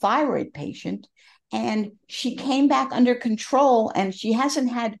hypothyroid patient. And she came back under control, and she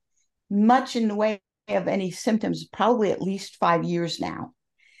hasn't had much in the way of any symptoms, probably at least 5 years now.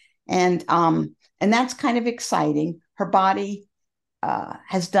 And that's kind of exciting. Her body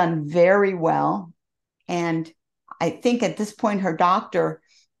has done very well. And I think at this point, her doctor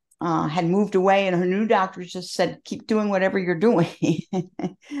had moved away, and her new doctor just said, keep doing whatever you're doing.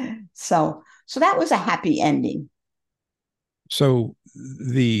 So that was a happy ending. So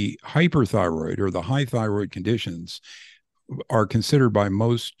the hyperthyroid or the high thyroid conditions are considered by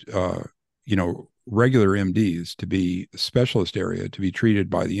most, you know, regular MDs to be a specialist area to be treated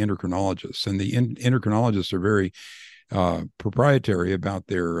by the endocrinologists, and the endocrinologists are very proprietary about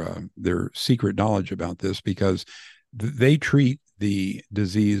their secret knowledge about this because they treat the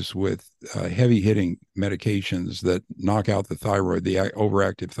disease with heavy hitting medications that knock out the thyroid, the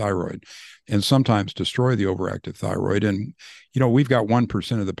overactive thyroid, and sometimes destroy the overactive thyroid. And, you know, we've got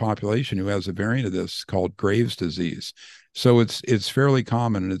 1% of the population who has a variant of this called Graves' disease. So it's fairly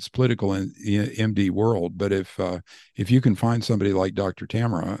common, and it's political in the MD world. But if you can find somebody like Dr.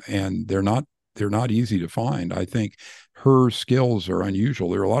 Tamara, and they're not easy to find. I think her skills are unusual.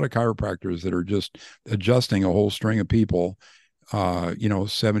 There are a lot of chiropractors that are just adjusting a whole string of people, you know,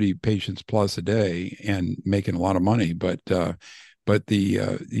 70 patients plus a day and making a lot of money. But but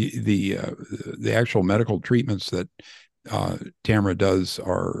the actual medical treatments that Tamara does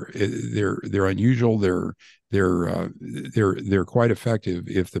they're unusual. They're quite effective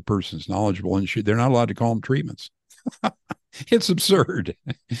if the person's knowledgeable, and they're not allowed to call them treatments. It's absurd.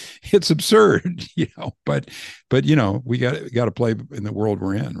 It's absurd, but we got to play in the world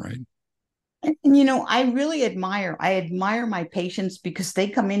we're in, right? And I really admire my patients because they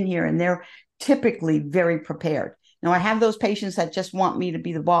come in here and they're typically very prepared. Now I have those patients that just want me to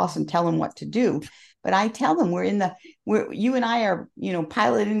be the boss and tell them what to do, but I tell them you and I are,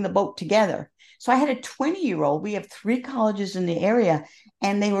 piloting the boat together. So I had a 20-year-old. We have 3 colleges in the area,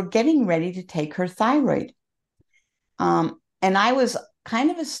 and they were getting ready to take her thyroid. And I was kind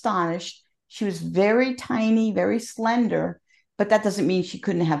of astonished. She was very tiny, very slender, but that doesn't mean she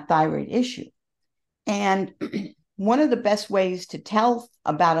couldn't have thyroid issue. And one of the best ways to tell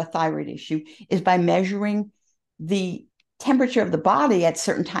about a thyroid issue is by measuring the temperature of the body at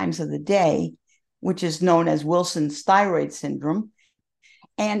certain times of the day, which is known as Wilson's thyroid syndrome.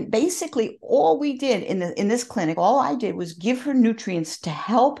 And basically all we did in this clinic, all I did was give her nutrients to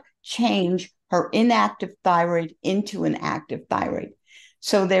help change her inactive thyroid into an active thyroid.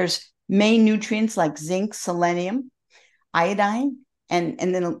 So there's main nutrients like zinc, selenium, iodine, and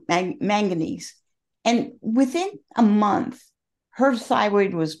then manganese. And within a month, her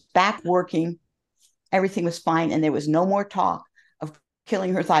thyroid was back working. Everything was fine. And there was no more talk of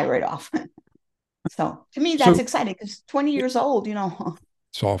killing her thyroid off. So to me, that's exciting because 20 years old,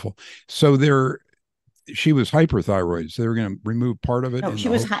 It's awful. So she was hyperthyroid. So they were going to remove part of it. No, she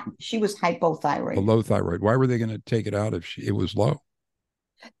was hypothyroid. A low thyroid. Why were they going to take it out if it was low?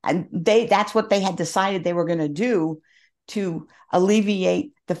 And that's what they had decided they were going to do to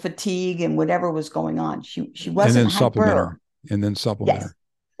alleviate the fatigue and whatever was going on. She wasn't hyper. And then supplement Yes. her.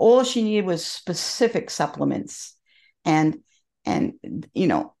 All she needed was specific supplements. And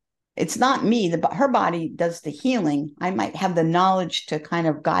it's not me. Her body does the healing. I might have the knowledge to kind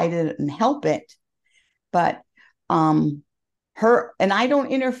of guide it and help it. But her, and I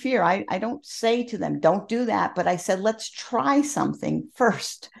don't interfere. I don't say to them, don't do that. But I said, let's try something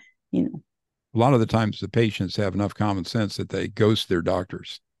first. A lot of the times the patients have enough common sense that they ghost their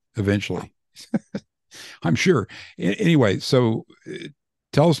doctors eventually. I'm sure. Anyway, so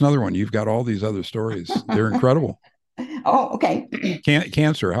tell us another one. You've got all these other stories. They're incredible. Oh, okay.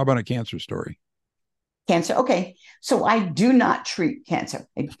 Cancer. How about a cancer story? Cancer. Okay. So I do not treat cancer.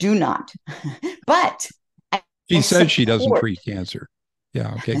 I do not. But she says she doesn't treat cancer.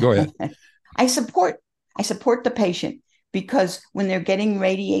 Yeah. Okay. Go ahead. I support the patient because when they're getting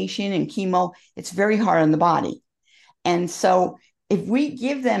radiation and chemo, it's very hard on the body. And so if we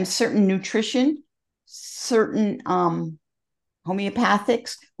give them certain nutrition, certain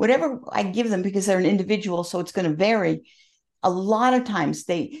homeopathics, whatever I give them, because they're an individual, so it's going to vary. A lot of times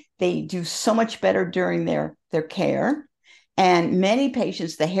they do so much better during their care. And many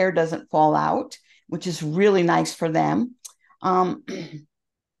patients, the hair doesn't fall out, which is really nice for them.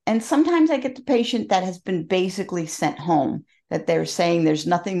 And sometimes I get the patient that has been basically sent home, that they're saying there's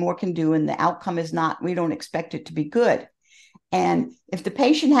nothing more can do and the outcome is not, we don't expect it to be good. And if the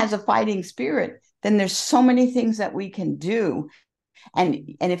patient has a fighting spirit, then there's so many things that we can do.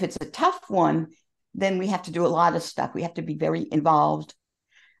 And if it's a tough one, then we have to do a lot of stuff. We have to be very involved.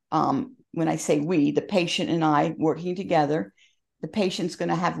 When I say we, the patient and I working together, the patient's going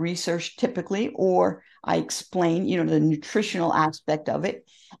to have research typically, or I explain, the nutritional aspect of it.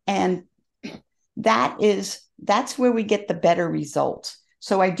 And that's where we get the better results.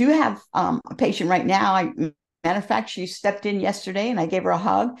 So I do have a patient right now. Matter of fact, she stepped in yesterday and I gave her a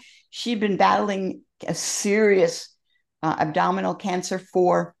hug. She'd been battling a serious abdominal cancer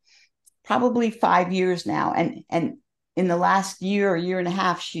for probably 5 years now. And in the last year and a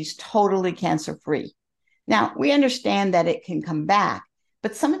half, she's totally cancer-free. Now, we understand that it can come back,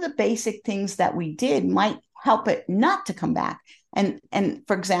 but some of the basic things that we did might help it not to come back. And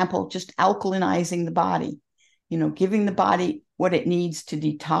for example, just alkalinizing the body, giving the body what it needs to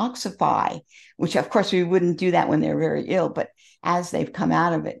detoxify, which of course we wouldn't do that when they're very ill, but as they've come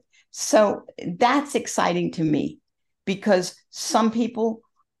out of it. So that's exciting to me because some people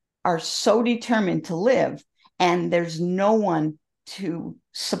are so determined to live and there's no one to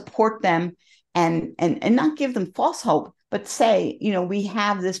support them and not give them false hope, but say, we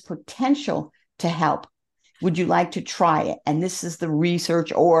have this potential to help. Would you like to try it? And this is the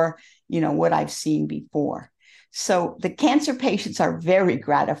research or, what I've seen before. So the cancer patients are very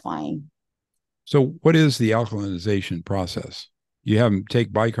gratifying. So what is the alkalinization process? You have them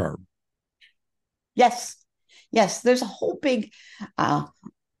take bicarb. Yes. There's a whole big, I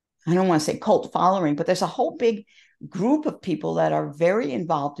don't want to say cult following, but there's a whole big group of people that are very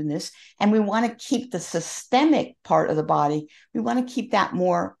involved in this, and we want to keep the systemic part of the body, we want to keep that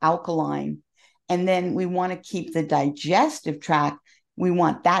more alkaline. And then we want to keep the digestive tract, we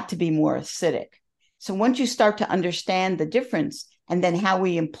want that to be more acidic. So once you start to understand the difference and then how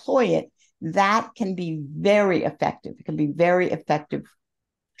we employ it, that can be very effective. It can be very effective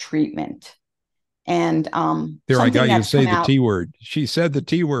treatment. And there, I got you to say the out, T word. She said the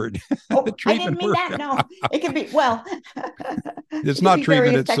T word. The oh, I didn't treatment mean word. that. No, it can be, well, It's it can not be very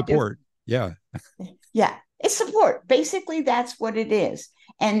treatment, it's effective. support. Yeah. Yeah, it's support. Basically, that's what it is.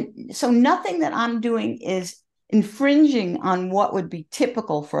 And so nothing that I'm doing is infringing on what would be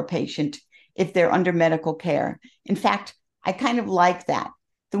typical for a patient if they're under medical care. In fact, I kind of like that.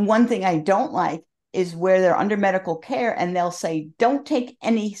 The one thing I don't like is where they're under medical care and they'll say, don't take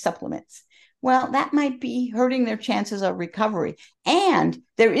any supplements. Well, that might be hurting their chances of recovery. And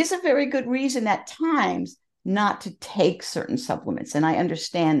there is a very good reason at times not to take certain supplements. And I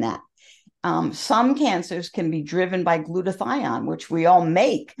understand that. Some cancers can be driven by glutathione, which we all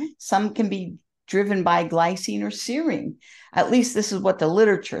make. Some can be driven by glycine or serine. At least this is what the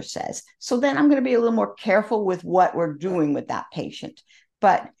literature says. So then I'm going to be a little more careful with what we're doing with that patient.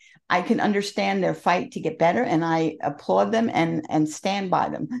 But I can understand their fight to get better, and I applaud them and stand by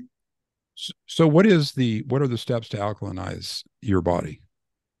them. So what are the steps to alkalinize your body?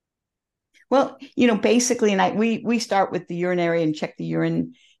 Well, basically, and we start with the urinary and check the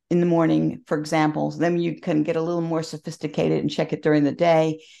urine in the morning, for example. Then you can get a little more sophisticated and check it during the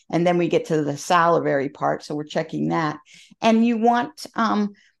day. And then we get to the salivary part. So we're checking that. And you want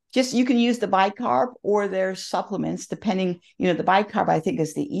you can use the bicarb, or there's supplements, depending, the bicarb I think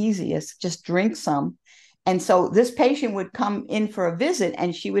is the easiest. Just drink some. And so this patient would come in for a visit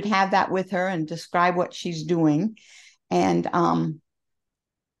and she would have that with her and describe what she's doing. And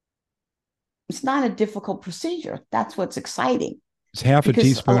it's not a difficult procedure. That's what's exciting. Is half a Because a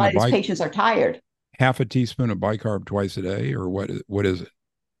teaspoon lot of of these patients are tired. half a teaspoon of bicarb twice a day, or what is it?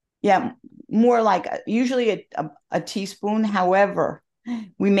 Yeah, more like usually a teaspoon. However,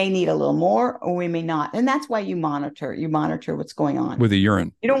 we may need a little more or we may not. And that's why you monitor what's going on. With the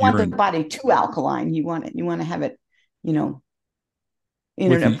urine. You don't want the body too alkaline. You want to have it, in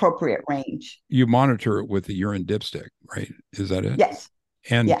an appropriate range. You monitor it with the urine dipstick, right? Is that it? Yes.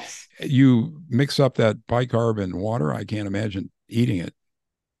 And yes. You mix up that bicarb and water. I can't imagine eating it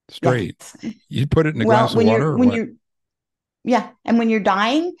straight. Yes. You put it in a glass of water. And when you're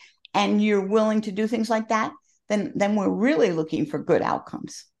dying and you're willing to do things like that, then we're really looking for good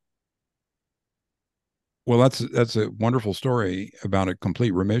outcomes. Well, that's a wonderful story about a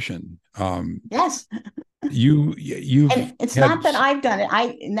complete remission. Yes. And it's not that I've done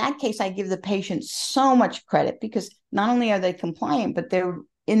it. In that case, I give the patient so much credit, because not only are they compliant, but they're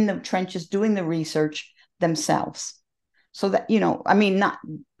in the trenches doing the research themselves. So that, not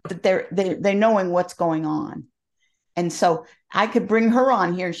that they're knowing what's going on. And so I could bring her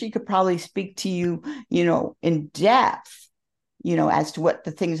on here and she could probably speak to you, in depth, as to what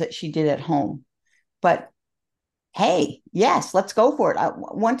the things that she did at home. But hey, yes, let's go for it.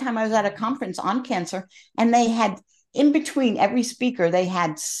 One time I was at a conference on cancer, and they had, in between every speaker, they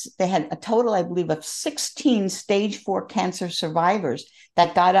had a total, I believe, of 16 stage 4 cancer survivors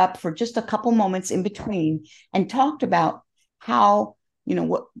that got up for just a couple moments in between and talked about how,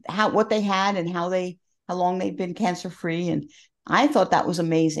 what they had and how long they've been cancer free. And I thought that was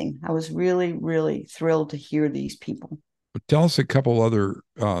amazing. I was really, really thrilled to hear these people. Tell us a couple other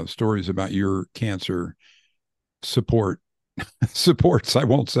stories about your cancer supports. I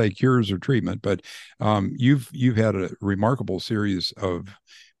won't say cures or treatment, but you've had a remarkable series of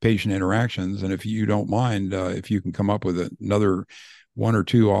patient interactions. And if you don't mind, if you can come up with another one or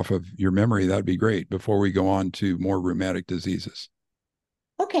two off of your memory, that'd be great before we go on to more rheumatic diseases.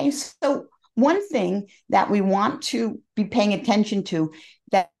 Okay, so one thing that we want to be paying attention to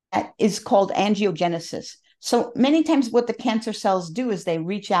that is called angiogenesis. So many times what the cancer cells do is they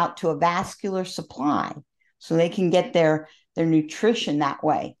reach out to a vascular supply, so they can get their nutrition that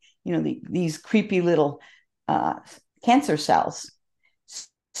way. These creepy little cancer cells.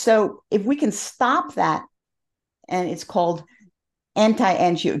 So if we can stop that, and it's called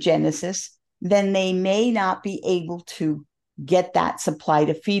anti-angiogenesis, then they may not be able to get that supply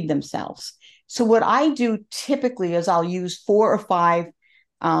to feed themselves. So what I do typically is I'll use 4 or 5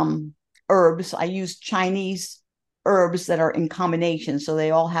 herbs. I use Chinese herbs that are in combination, so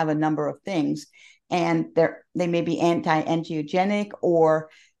they all have a number of things. And they may be anti-angiogenic or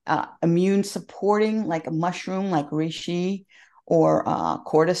immune supporting, like a mushroom, like reishi or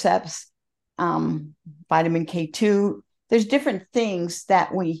cordyceps, vitamin K2. There's different things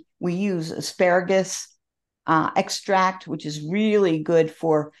that we use, asparagus, extract, which is really good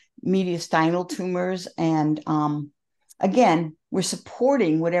for mediastinal tumors. And again, we're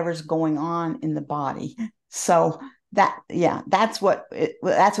supporting whatever's going on in the body. So that's what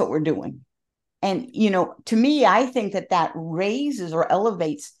we're doing. And, to me, I think that raises or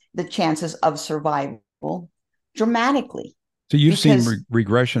elevates the chances of survival dramatically. So you've seen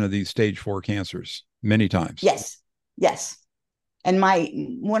regression of these stage 4 cancers many times. Yes. And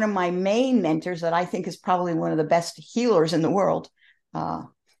one of my main mentors that I think is probably one of the best healers in the world,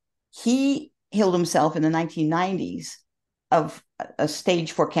 he healed himself in the 1990s of a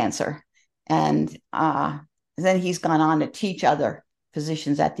stage 4 cancer. And then he's gone on to teach other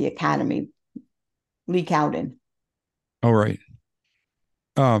physicians at the academy. Lee Cowden. All right.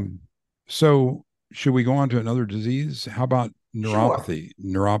 So should we go on to another disease? How about neuropathy? Sure.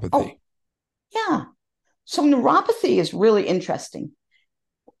 Neuropathy. Oh, yeah. So neuropathy is really interesting.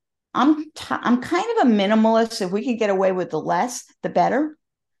 I'm kind of a minimalist. If we can get away with the less, the better.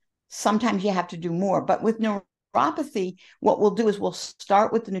 Sometimes you have to do more. But with neuropathy, what we'll do is we'll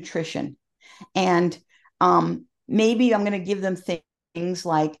start with the nutrition. And maybe I'm going to give them things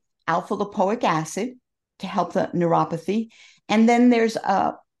like alpha lipoic acid to help the neuropathy. And then there's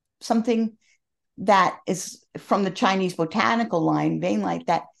something that is from the Chinese botanical line, vein light,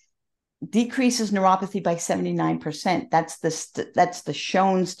 that decreases neuropathy by 79%. That's the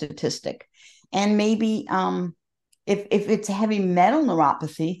shown statistic. And maybe if it's a heavy metal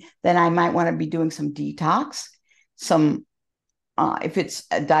neuropathy, then I might want to be doing some detox. If it's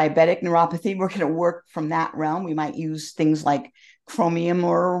a diabetic neuropathy, we're going to work from that realm. We might use things like chromium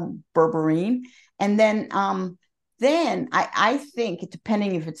or berberine. And then I think,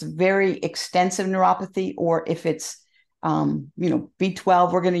 depending if it's very extensive neuropathy or if it's,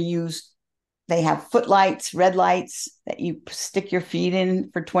 B12, we're going to use, they have foot lights, red lights that you stick your feet in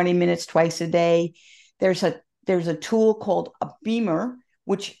for 20 minutes twice a day. There's a tool called a beamer,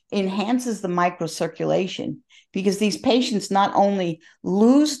 which enhances the microcirculation, because these patients not only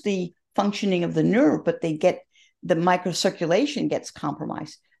lose the functioning of the nerve, but they get the microcirculation gets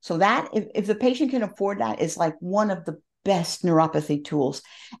compromised. So that if the patient can afford that, is like one of the best neuropathy tools.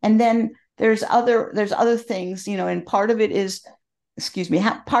 And then there's other things, and part of it is,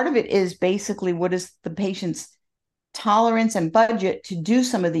 part of it is basically what is the patient's tolerance and budget to do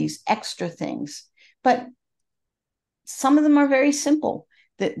some of these extra things. But some of them are very simple.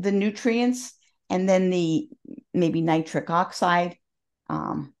 The nutrients, and then the maybe nitric oxide.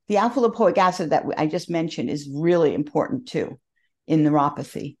 The alpha lipoic acid that I just mentioned is really important too in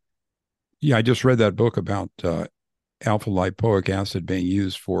neuropathy. Yeah, I just read that book about alpha lipoic acid being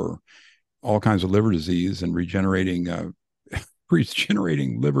used for all kinds of liver disease and regenerating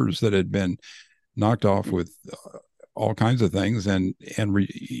livers that had been knocked off with all kinds of things, and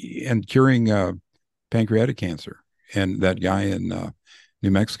curing pancreatic cancer. And that guy in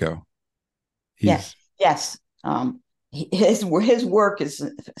New Mexico, yes. His work is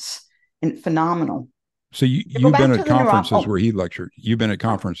phenomenal. So you've been at conferences where he lectured. You've been at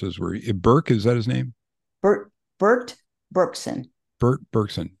conferences where Burke, is that his name? Bert Berkson. Bert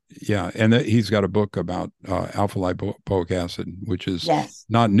Berkson. Yeah. And he's got a book about alpha lipoic acid, which is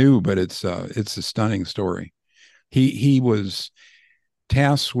not new, but it's a stunning story. He was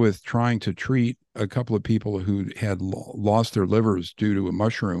tasked with trying to treat a couple of people who had lost their livers due to a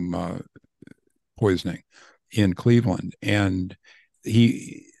mushroom poisoning in Cleveland. And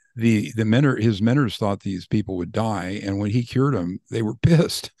his mentors thought these people would die. And when he cured them, they were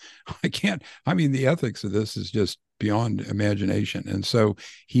pissed. The ethics of this is just beyond imagination. And so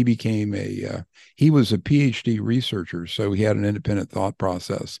he became he was a PhD researcher. So he had an independent thought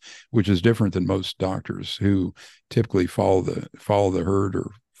process, which is different than most doctors who typically follow the herd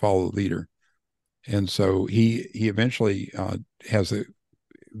or follow the leader. And so he eventually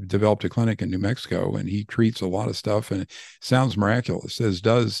developed a clinic in New Mexico, and he treats a lot of stuff, and it sounds miraculous, as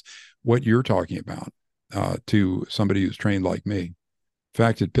does what you're talking about to somebody who's trained like me. In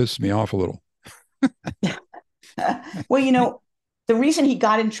fact, it pisses me off a little. Well, the reason he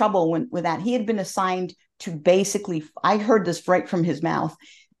got in trouble with that, he had been assigned to basically, I heard this right from his mouth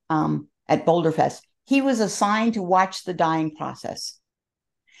at Boulder Fest. He was assigned to watch the dying process.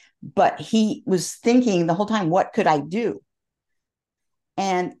 But he was thinking the whole time, what could I do?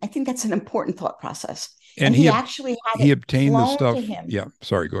 And I think that's an important thought process. And he actually had obtained the stuff. To him. Yeah,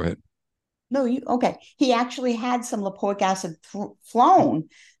 sorry, go ahead. No, okay. He actually had some lipoic acid flown.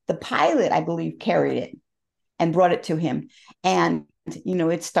 The pilot, I believe, carried it and brought it to him. And,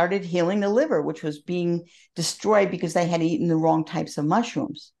 it started healing the liver, which was being destroyed because they had eaten the wrong types of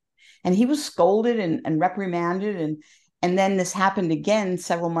mushrooms. And he was scolded and reprimanded. And then this happened again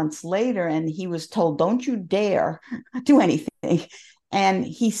several months later, and he was told, "Don't you dare do anything." And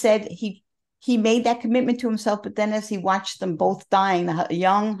he said he made that commitment to himself, but then as he watched them both dying, the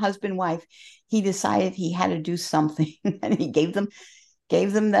young husband wife, he decided he had to do something, and he gave them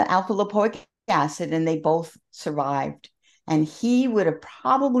the alpha lipoic acid, and they both survived. And he would have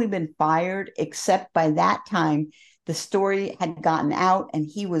probably been fired, except by that time the story had gotten out and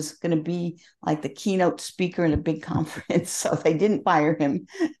he was going to be like the keynote speaker in a big conference. So they didn't fire him.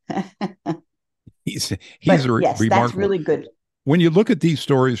 He's But yes, that's remarkable. really good. When you look at these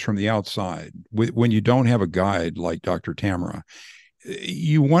stories from the outside, when you don't have a guide like Dr. Tamara,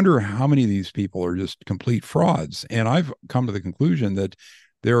 you wonder how many of these people are just complete frauds. And I've come to the conclusion that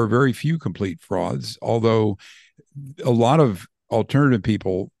there are very few complete frauds, although a lot of alternative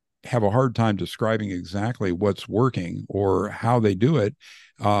people have a hard time describing exactly what's working or how they do it.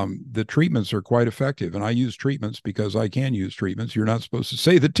 The treatments are quite effective. And I use treatments because I can use treatments. You're not supposed to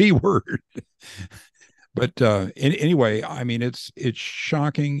say the T word. But anyway, I mean, it's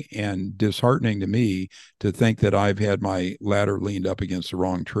shocking and disheartening to me to think that I've had my ladder leaned up against the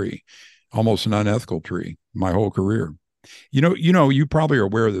wrong tree, almost an unethical tree, my whole career. You probably are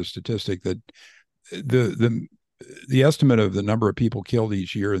aware of the statistic that the the estimate of the number of people killed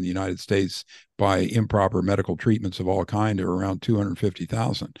each year in the United States by improper medical treatments of all kind are around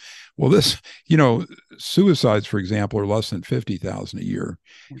 250,000. Well, suicides, for example, are less than 50,000 a year.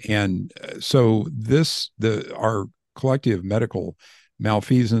 And so our collective medical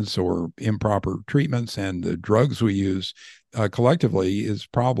malfeasance or improper treatments and the drugs we use collectively is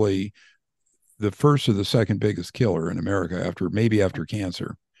probably the first or the second biggest killer in America after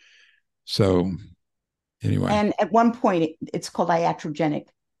cancer. So anyway. And at one point, it's called iatrogenic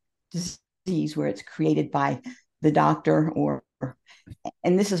disease, where it's created by the doctor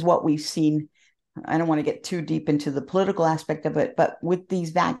and this is what we've seen. I don't want to get too deep into the political aspect of it, but with these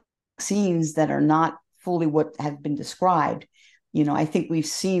vaccines that are not fully what have been described, I think we've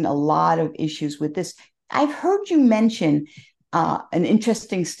seen a lot of issues with this. I've heard you mention an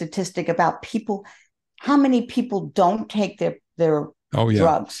interesting statistic about how many people don't take their Oh yeah,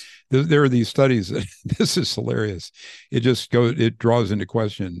 drugs. there are these studies that this is hilarious. It draws into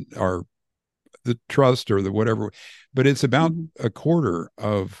question the trust or the whatever, but it's about a quarter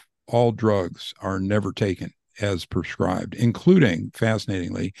of all drugs are never taken as prescribed, including,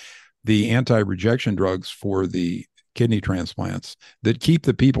 fascinatingly, the anti-rejection drugs for the kidney transplants that keep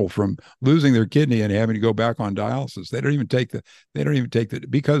the people from losing their kidney and having to go back on dialysis. They don't even take the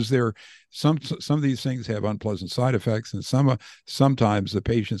because some of these things have unpleasant side effects, and sometimes the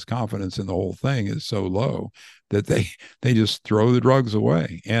patient's confidence in the whole thing is so low that they just throw the drugs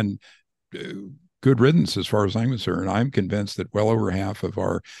away. And good riddance as far as I'm concerned. I'm convinced that well over half of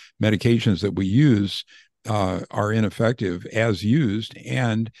our medications that we use are ineffective as used,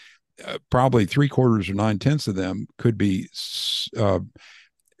 and probably 3/4 or 9/10 of them could be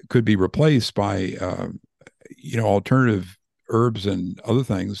replaced by alternative herbs and other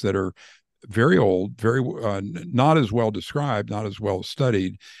things that are very old, very not as well described, not as well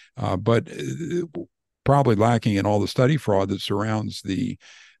studied, but probably lacking in all the study fraud that surrounds the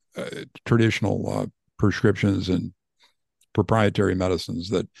traditional prescriptions and proprietary medicines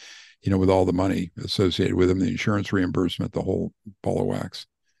that, with all the money associated with them, the insurance reimbursement, the whole ball of wax.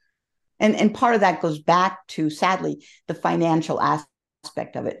 And part of that goes back to, sadly, the financial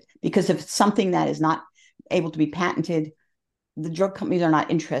aspect of it. Because if it's something that is not able to be patented, the drug companies are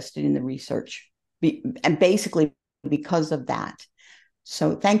not interested in the research, and basically because of that.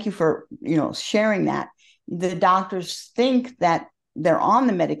 So thank you for sharing that. The doctors think that they're on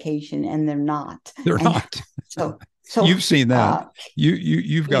the medication and they're not. They're not. So you've seen that.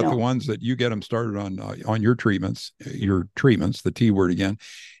 You've got the ones that you get them started on your treatments, the T word again,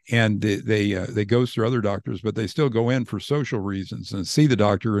 and they go through other doctors, but they still go in for social reasons and see the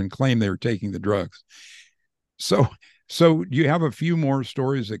doctor and claim they're taking the drugs. So you have a few more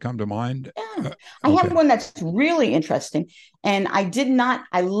stories that come to mind? Yeah. I have one that's really interesting. And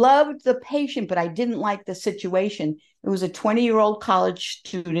I loved the patient, but I didn't like the situation. It was a 20-year-old college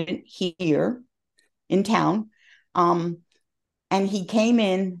student here in town. And he came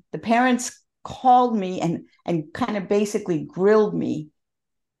in, the parents called me and kind of basically grilled me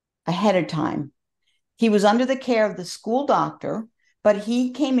ahead of time. He was under the care of the school doctor, but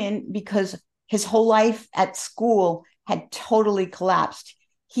he came in because his whole life at school had totally collapsed.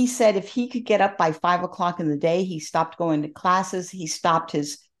 He said if he could get up by 5 o'clock in the day, he stopped going to classes, he stopped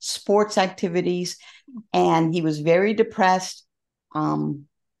his sports activities, and he was very depressed.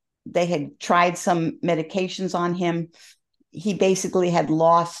 They had tried some medications on him. He basically had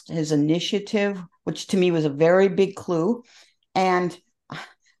lost his initiative which to me was a very big clue. And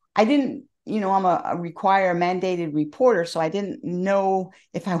I didn't, I'm a require mandated reporter, so I didn't know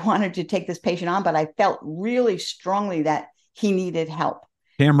if I wanted to take this patient on, but I felt really strongly that he needed help.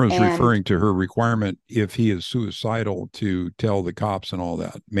 Tamara's And referring to her requirement if he is suicidal to tell the cops and all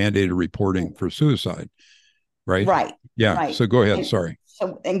that, mandated reporting for suicide, right? right, Yeah. right. So go ahead. And Sorry.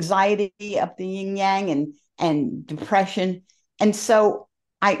 so anxiety up the yin yang and depression. And so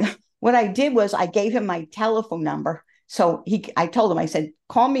what I did was I gave him my telephone number. So I told him, I said,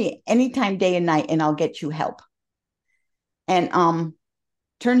 call me anytime, day and night, and I'll get you help. And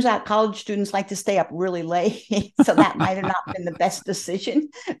turns out college students like to stay up really late. So that might have not been the best decision.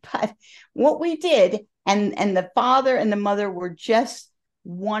 But what we did, and the father and the mother were just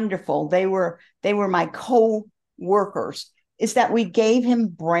wonderful. They were my co-workers, is that we gave him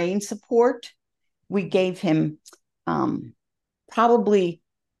brain support. We gave him probably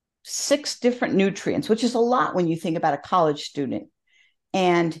 6 different nutrients, which is a lot when you think about a college student.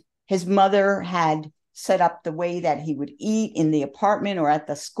 And his mother had set up the way that he would eat in the apartment or at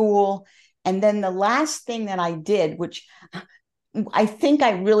the school. And then the last thing that I did, which I think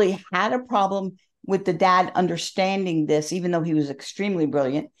I really had a problem with the dad understanding this, even though he was extremely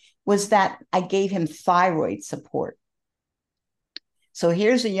brilliant, was that I gave him thyroid support. So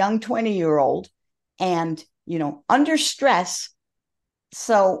here's a young 20-year-old and, under stress.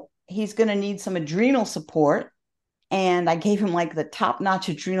 So he's going to need some adrenal support. And I gave him like the top-notch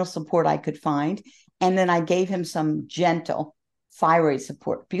adrenal support I could find. And then I gave him some gentle thyroid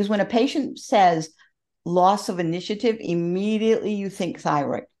support. Because when a patient says loss of initiative, immediately you think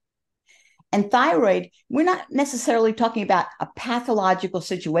thyroid. And thyroid, we're not necessarily talking about a pathological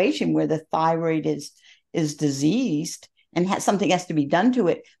situation where the thyroid is diseased and something has to be done to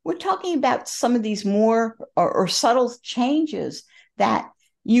it. We're talking about some of these more or subtle changes that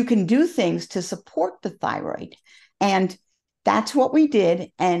you can do things to support the thyroid. And that's what we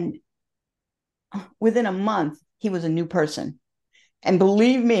did. And within a month, he was a new person. And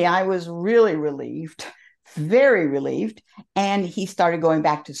believe me, I was really relieved, very relieved. And he started going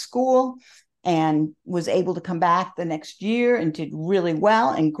back to school and was able to come back the next year and did really well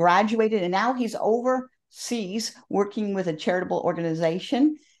and graduated. And now he's overseas working with a charitable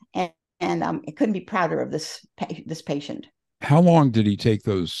organization. And I couldn't be prouder of this patient. How long did he take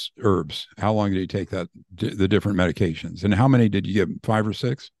those herbs? How long did he take the different medications? And how many did you give him? 5 or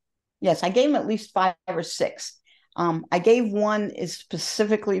 6? Yes, I gave him at least 5 or 6. I gave one is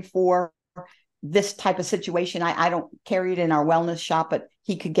specifically for this type of situation. I don't carry it in our wellness shop, but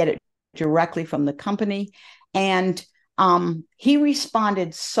he could get it directly from the company. And he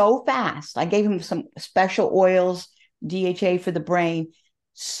responded so fast. I gave him some special oils, DHA for the brain,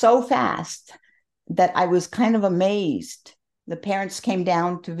 so fast that I was kind of amazed. The parents came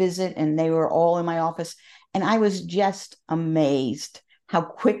down to visit and they were all in my office. And I was just amazed how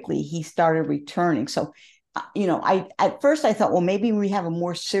quickly he started returning. So, at first I thought, well, maybe we have a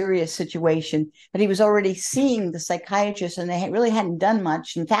more serious situation, but he was already seeing the psychiatrist and they really hadn't done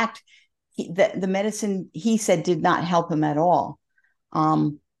much. In fact, the medicine, he said, did not help him at all.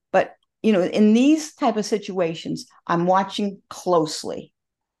 But, in these type of situations, I'm watching closely.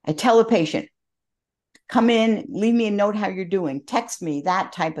 I tell a patient, come in, leave me a note how you're doing, text me,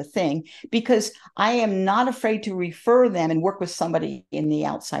 that type of thing, because I am not afraid to refer them and work with somebody in the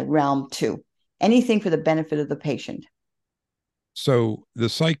outside realm too. Anything for the benefit of the patient. So the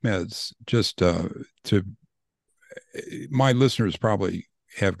psych meds, just to my listeners probably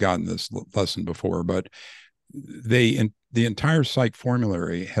have gotten this lesson before, but the entire psych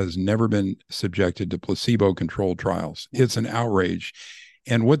formulary has never been subjected to placebo-controlled trials. It's an outrage.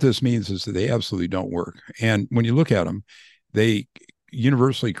 And what this means is that they absolutely don't work. And when you look at them, they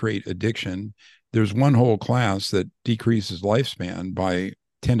universally create addiction. There's one whole class that decreases lifespan by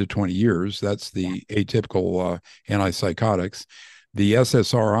 10 to 20 years. That's the atypical antipsychotics. The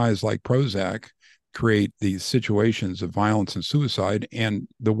SSRIs like Prozac create these situations of violence and suicide. And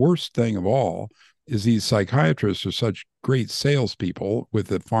the worst thing of all is these psychiatrists are such great salespeople with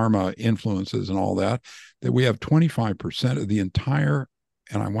the pharma influences and all that, that we have 25% of the entire,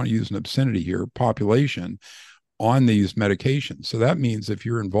 and I want to use an obscenity here, population on these medications. So that means if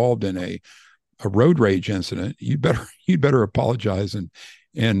you're involved in a road rage incident, you'd better apologize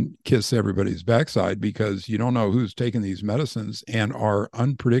and kiss everybody's backside, because you don't know who's taking these medicines and are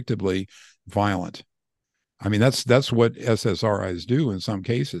unpredictably violent. I mean, that's what SSRIs do in some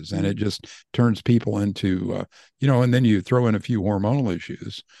cases, and it just turns people into, and then you throw in a few hormonal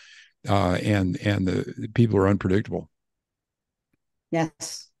issues, and the people are unpredictable.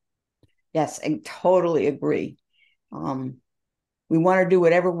 Yes, I totally agree. We want to do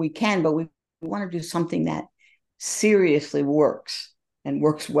whatever we can, but we've want to do something that seriously works and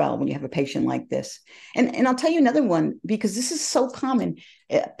works well when you have a patient like this. And I'll tell you another one, because this is so common.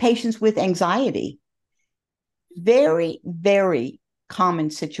 Patients with anxiety, very, very common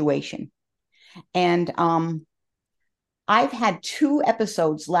situation. And I've had 2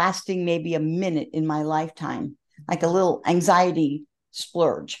 episodes lasting maybe a minute in my lifetime, like a little anxiety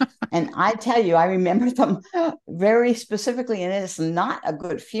splurge. And I tell you, I remember them very specifically, and it's not a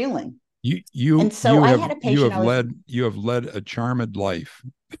good feeling. And so I had a patient. You have led a charmed life.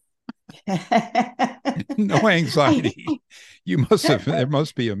 I, No anxiety. You must have, there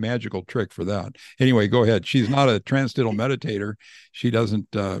must be a magical trick for that. Anyway, go ahead. She's not a transcendental meditator. She doesn't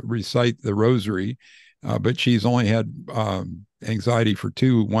recite the rosary, but she's only had anxiety for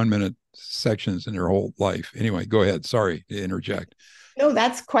 2 1-minute sections in her whole life. Anyway, go ahead. Sorry to interject. No,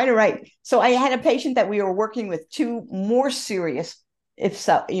 that's quite all right. So I had a patient that we were working with 2 more serious, if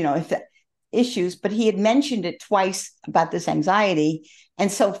so, if the issues, but he had mentioned it twice about this anxiety. And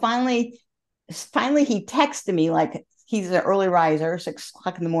so finally he texted me, like, he's an early riser, 6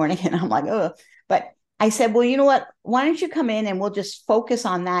 o'clock in the morning. And I'm like, oh, but I said, well, you know what? Why don't you come in and we'll just focus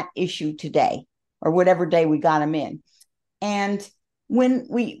on that issue today, or whatever day we got him in. And when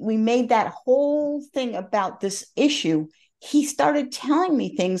we made that whole thing about this issue, he started telling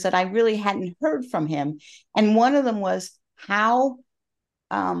me things that I really hadn't heard from him. And one of them was how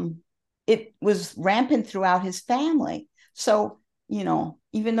it was rampant throughout his family. So,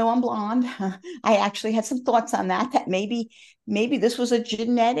 even though I'm blonde, I actually had some thoughts on that maybe this was a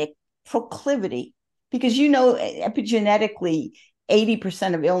genetic proclivity, because, epigenetically,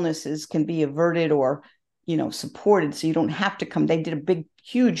 80% of illnesses can be averted or, supported. So you don't have to come. They did a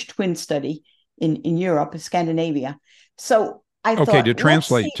huge twin study in Europe, Scandinavia. So I thought, to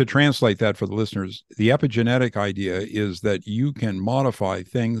translate that for the listeners, the epigenetic idea is that you can modify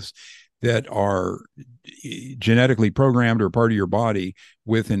things that are genetically programmed or part of your body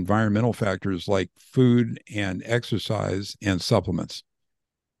with environmental factors like food and exercise and supplements,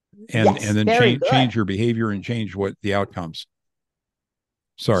 and then change your behavior and change what the outcomes.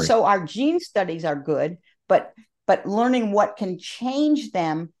 Sorry. So our gene studies are good, but learning what can change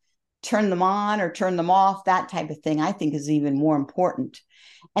them, turn them on or turn them off, that type of thing, I think is even more important.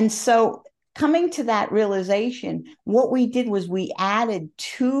 And so coming to that realization, what we did was we added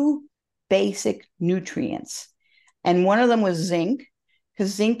 2 basic nutrients. And one of them was zinc,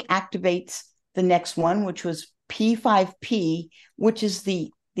 because zinc activates the next one, which was P5P, which is the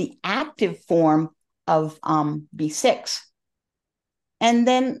active form of B6. And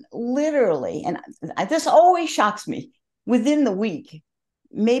then literally, and this always shocks me, within the week,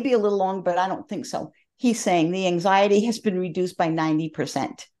 maybe a little long, but I don't think so, he's saying the anxiety has been reduced by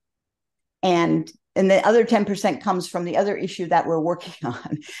 90%. And the other 10% comes from the other issue that we're working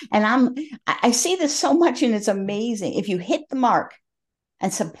on. And I see this so much, and it's amazing. If you hit the mark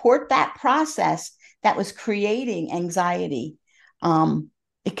and support that process that was creating anxiety,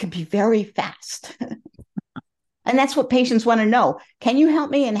 it could be very fast. And that's what patients want to know. Can you help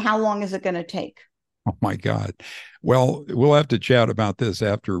me? And how long is it going to take? Oh my God. Well, we'll have to chat about this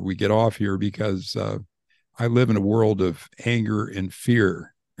after we get off here, because I live in a world of anger and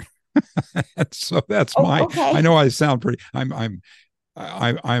fear. So that's okay. I know I sound pretty, I'm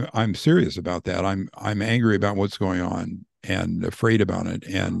serious about that. I'm angry about what's going on and afraid about it.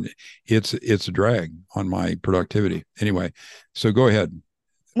 And it's a drag on my productivity. Anyway, so go ahead.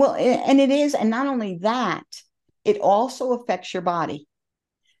 Well, and it is. And not only that, it also affects your body.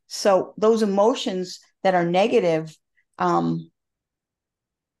 So those emotions that are negative,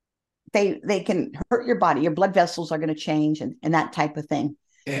 they can hurt your body. Your blood vessels are going to change and that type of thing.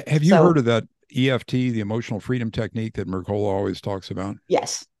 Have you heard of that EFT, the emotional freedom technique that Mercola always talks about?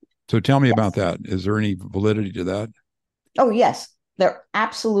 Yes. So tell me about that. Is there any validity to that? Oh, yes, there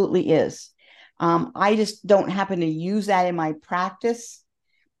absolutely is. I just don't happen to use that in my practice,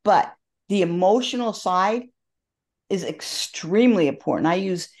 but the emotional side is extremely important. I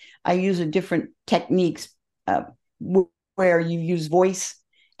use a different techniques where you use voice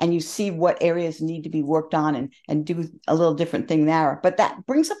and you see what areas need to be worked on and do a little different thing there. But that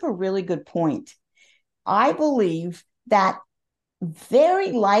brings up a really good point. I believe that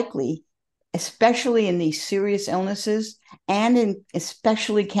very likely, especially in these serious illnesses and in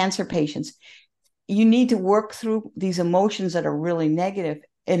especially cancer patients, you need to work through these emotions that are really negative.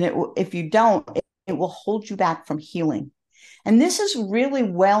 And if you don't, it will hold you back from healing. And this is really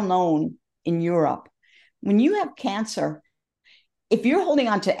well known in Europe. When you have cancer, if you're holding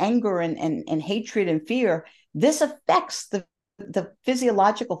on to anger and hatred and fear, this affects the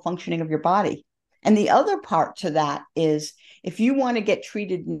physiological functioning of your body. And the other part to that is, if you want to get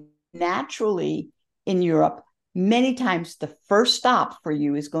treated naturally in Europe, many times the first stop for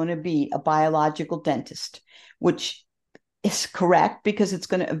you is going to be a biological dentist, which is correct because it's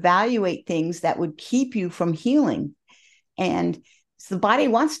going to evaluate things that would keep you from healing. And so the body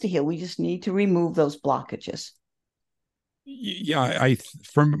wants to heal. We just need to remove those blockages. Yeah, I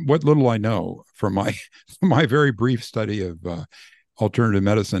from what little I know from my from my very brief study of alternative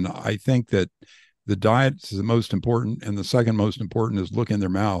medicine, I think that the diet is the most important, and the second most important is look in their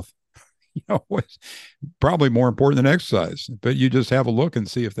mouth. You know, it's probably more important than exercise. But you just have a look and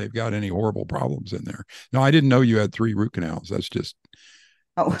see if they've got any horrible problems in there. No, I didn't know you had 3 root canals.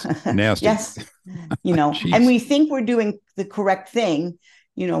 Oh, That's nasty. yes. And Jeez. we think we're doing the correct thing,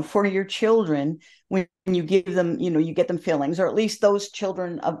 for your children when you give them, you get them fillings, or at least those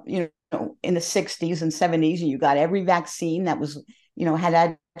children of, in the 60s and 70s, and you got every vaccine that was,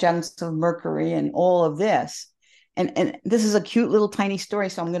 had adjuncts of mercury and all of this. And this is a cute little tiny story,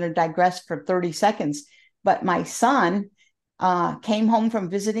 so I'm going to digress for 30 seconds. But my son came home from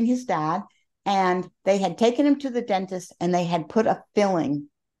visiting his dad, and they had taken him to the dentist, and they had put a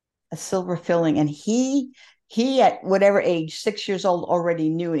silver filling, and he at whatever age, 6 years old, already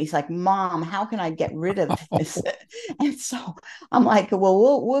knew. And he's like, Mom, how can I get rid of this? And so I'm like,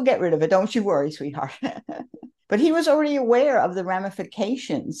 well, we'll get rid of it. Don't you worry, sweetheart. But he was already aware of the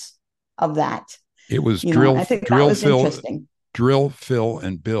ramifications of that. It was I think that was interesting. drill, fill,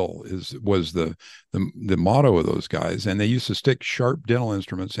 and bill was the motto of those guys. And they used to stick sharp dental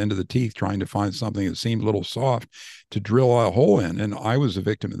instruments into the teeth, trying to find something that seemed a little soft to drill a hole in. And I was a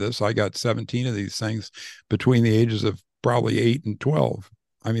victim of this. I got 17 of these things between the ages of probably 8 and 12.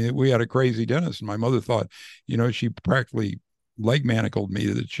 I mean, we had a crazy dentist, and my mother thought, she practically leg manacled me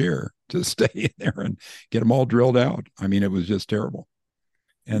to the chair to stay in there and get them all drilled out. I mean, it was just terrible.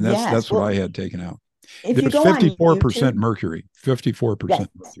 And Yes. that's what I had taken out. If you There's go on 54% YouTube, mercury. yes, 54%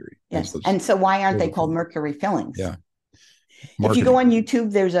 mercury. yes. And so why aren't they called fillings. mercury fillings? Yeah, If you go on marketing.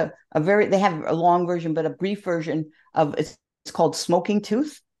 YouTube, there's they have a long version, but a brief version of it's called smoking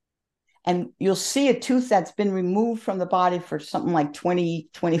tooth. And you'll see a tooth that's been removed from the body for something like 20,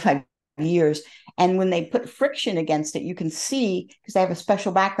 25 years. And when they put friction against it, you can see, because they have a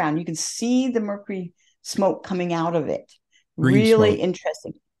special background, you can see the mercury smoke coming out of it. Green Really smoke.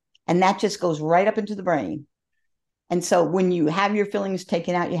 interesting. And that just goes right up into the brain. And so when you have your fillings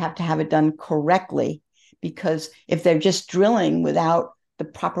taken out, you have to have it done correctly, because if they're just drilling without the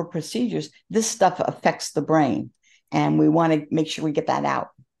proper procedures, this stuff affects the brain. And we want to make sure we get that out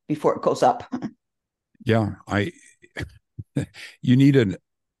before it goes up. Yeah, you need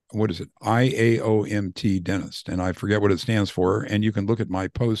what is it? IAOMT dentist, and I forget what it stands for. And you can look at my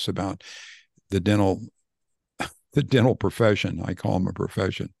posts about the dental profession. I call them a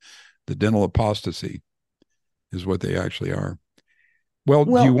profession. The dental apostasy is what they actually are. Well,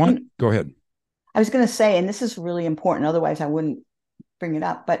 do you want? Go ahead. I was going to say, and this is really important, otherwise I wouldn't bring it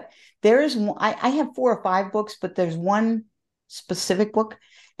up, but there is I have 4 or 5 books, but there's one specific book,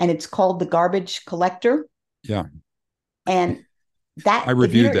 and it's called The Garbage Collector. Yeah. And that, I if you're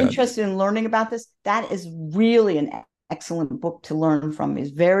reviewed that. interested in learning about this, that is really an excellent book to learn from.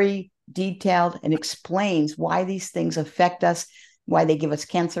 It's very detailed and explains why these things affect us, why they give us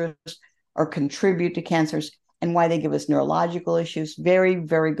cancers or contribute to cancers, and why they give us neurological issues. Very,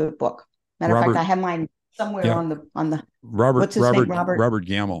 very good book. Matter of fact, I have mine somewhere on the what's his name? Robert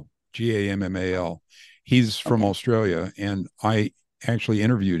Gammal, Gammal. He's from Australia, and I actually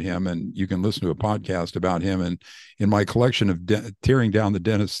interviewed him, and you can listen to a podcast about him. And in my collection of tearing down the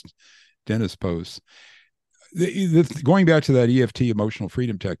dentist posts, going back to that EFT, emotional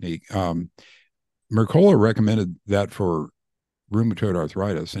freedom technique, Mercola recommended that for rheumatoid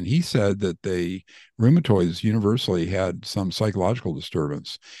arthritis, and he said that the rheumatoids universally had some psychological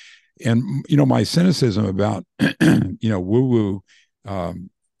disturbance. And my cynicism about woo-woo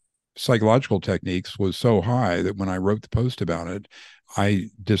psychological techniques was so high that when I wrote the post about it, I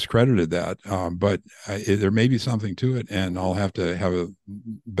discredited that. But there may be something to it, and I'll have to have a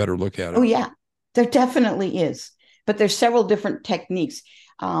better look at it. Oh yeah, there definitely is. But there's several different techniques.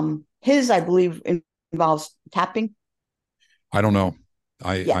 His, I believe, involves tapping. I don't know.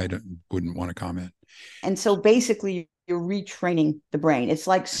 I wouldn't want to comment. And so basically, you're retraining the brain. It's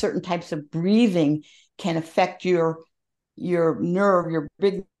like certain types of breathing can affect your nerve, your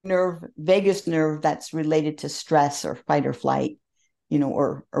big nerve, vagus nerve, that's related to stress or fight or flight,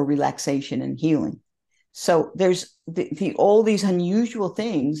 or relaxation and healing. So there's all these unusual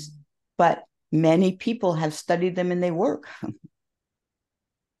things, but many people have studied them and they work.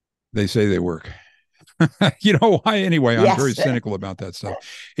 They say they work. You know why? Anyway, I'm very Yes. cynical about that stuff.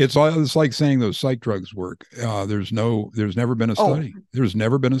 It's like saying those psych drugs work. There's never been a Oh, study. There's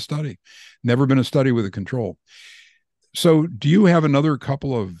never been a study with a control. So, do you have another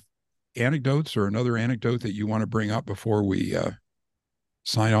couple of anecdotes or another anecdote that you want to bring up before we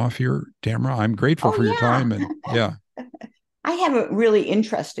sign off here, Tamara? I'm grateful oh for your time, yeah. and yeah, I have a really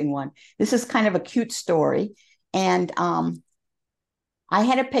interesting one. This is kind of a cute story. And I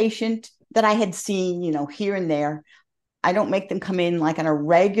had a patient that I had seen, here and there. I don't make them come in like on a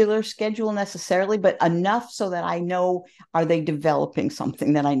regular schedule necessarily, but enough so that I know, are they developing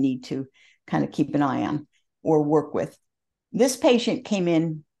something that I need to kind of keep an eye on or work with. This patient came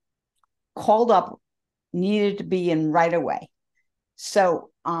in, called up, needed to be in right away.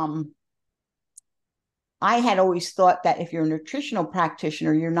 So I had always thought that if you're a nutritional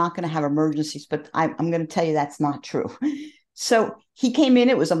practitioner, you're not going to have emergencies, but I'm going to tell you that's not true. So he came in,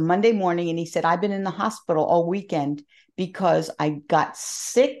 it was a Monday morning, and he said, I've been in the hospital all weekend because I got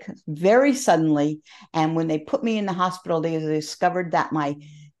sick very suddenly. And when they put me in the hospital, they discovered that my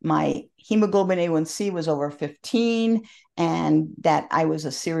hemoglobin A1C was over 15 and that I was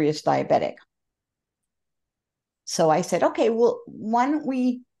a serious diabetic. So I said, okay, well, why don't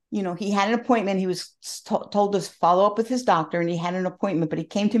we, he had an appointment. He was told to follow up with his doctor, and he had an appointment, but he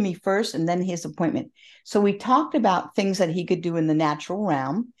came to me first and then his appointment. So we talked about things that he could do in the natural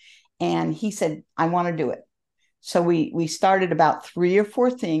realm. And he said, I want to do it. So we started about 3 or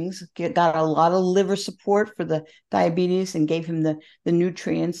 4 things, got a lot of liver support for the diabetes, and gave him the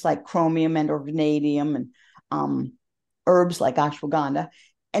nutrients like chromium and or vanadium, and herbs like ashwagandha,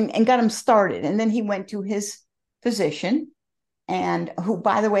 and got him started. And then he went to his physician, and who,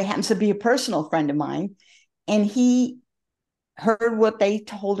 by the way, happens to be a personal friend of mine. And he heard what they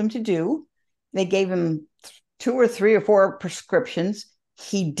told him to do. They gave him 2 or 3 or 4 prescriptions.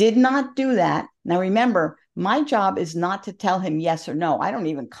 He did not do that. Now, remember, my job is not to tell him yes or no. I don't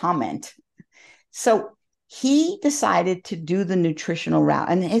even comment. So he decided to do the nutritional route.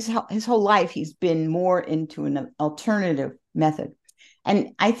 And his whole life, he's been more into an alternative method. And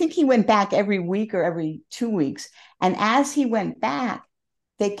I think he went back every week or every 2 weeks. And as he went back,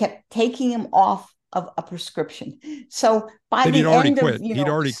 they kept taking him off of a prescription. So by but he'd the already end of, quit. He'd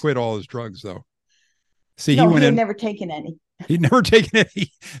already quit all his drugs, though. See, he no, he went had in. never taken any. He'd never taken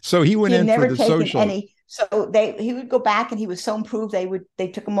any, so he He went had in for never the taken social. any. So he would go back, and he was so improved they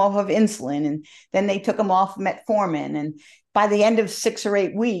took him off of insulin, and then they took him off metformin. And by the end of 6 or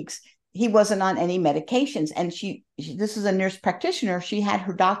 8 weeks, he wasn't on any medications. And she this is a nurse practitioner. She had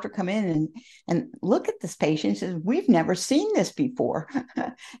her doctor come in and look at this patient. She says, we've never seen this before.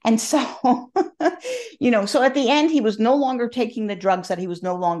 And so, so at the end, he was no longer taking the drugs that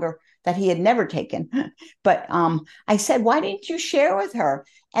he had never taken. But I said, why didn't you share with her?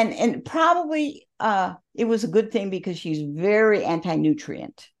 And probably it was a good thing because she's very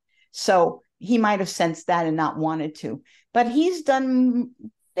anti-nutrient. So he might have sensed that and not wanted to. But he's done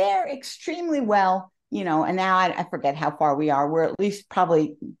very extremely well, and now I forget how far we are. We're at least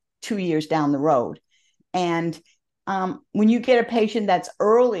probably 2 years down the road. And when you get a patient that's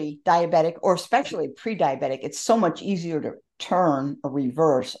early diabetic or especially pre-diabetic, it's so much easier to turn or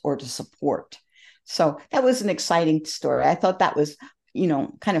reverse or to support. So that was an exciting story. I thought that was,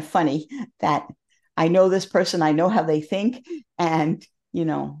 kind of funny that I know this person, I know how they think. And,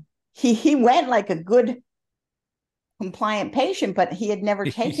 he went like a good compliant patient, but he had never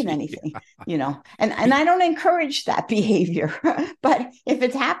taken anything, and I don't encourage that behavior. But if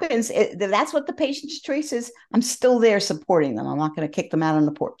it happens, that's what the patient's choice is. I'm still there supporting them. I'm not going to kick them out on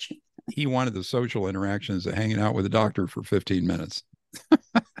the porch. He wanted the social interactions of hanging out with a doctor for 15 minutes.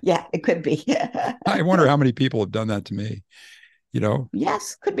 Yeah, it could be. I wonder how many people have done that to me.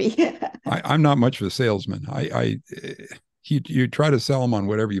 Yes, could be. I'm not much of a salesman. You try to sell them on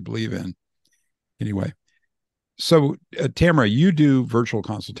whatever you believe in. Anyway, so Tamara, you do virtual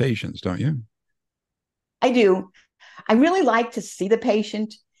consultations, don't you? I do. I really like to see the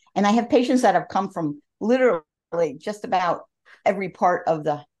patient, and I have patients that have come from literally just about every part of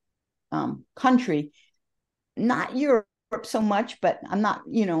the country. Not Europe so much, but I'm not,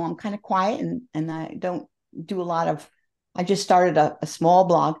 I'm kind of quiet, and I don't do a lot of. I just started a small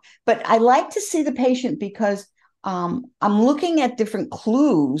blog, but I like to see the patient because I'm looking at different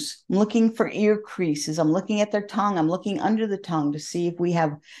clues. I'm looking for ear creases. I'm looking at their tongue. I'm looking under the tongue to see if we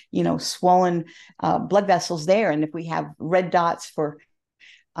have, swollen blood vessels there, and if we have red dots for,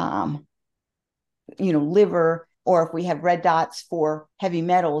 liver, or if we have red dots for heavy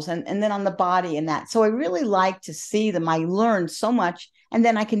metals, and then on the body and that. So I really like to see them. I learned so much, and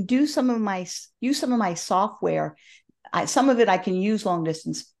then I can do use some of my software. Some of it I can use long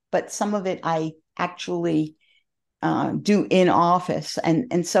distance, but some of it I actually do in office.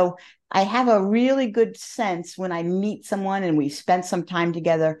 And so I have a really good sense when I meet someone and we spend some time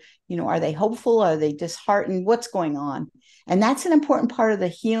together, are they hopeful? Are they disheartened? What's going on? And that's an important part of the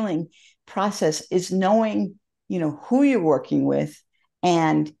healing process, is knowing, who you're working with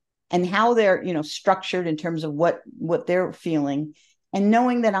and how they're, structured in terms of what they're feeling, and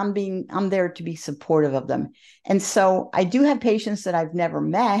knowing that I'm there to be supportive of them. And so I do have patients that I've never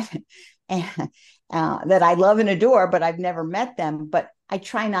met and that I love and adore, but I've never met them. But I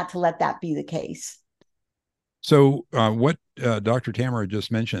try not to let that be the case. So what Dr. Tamara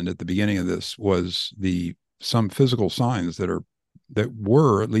just mentioned at the beginning of this was some physical signs that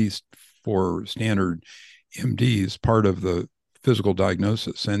were, at least for standard MDs, part of the physical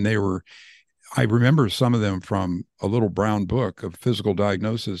diagnosis. And I remember some of them from a little brown book of physical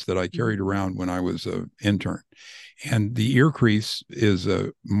diagnosis that I carried around when I was an intern. And the ear crease is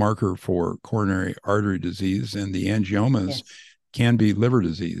a marker for coronary artery disease, and the angiomas can be liver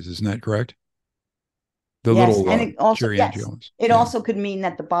disease. Isn't that correct? The little and it also, cherry angiomas. It also could mean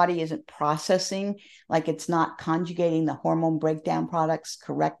that the body isn't processing, like it's not conjugating the hormone breakdown products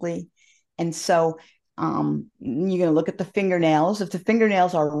correctly. And so you're going to look at the fingernails. If the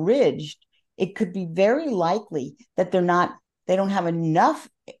fingernails are ridged, it could be very likely that they don't have enough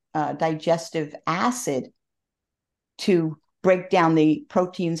digestive acid to break down the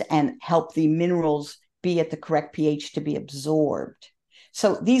proteins and help the minerals be at the correct pH to be absorbed.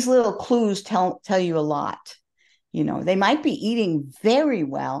 So these little clues tell you a lot. They might be eating very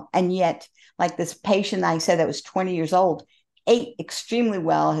well, and yet, like this patient I said that was 20 years old, ate extremely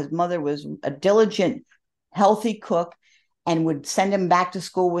well. His mother was a diligent, healthy cook and would send him back to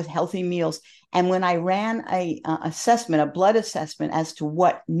school with healthy meals. And when I ran a blood assessment as to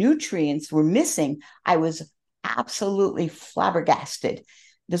what nutrients were missing, I was absolutely flabbergasted.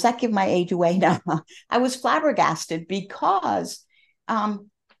 Does that give my age away? No, I was flabbergasted because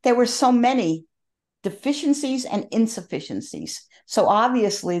there were so many deficiencies and insufficiencies. So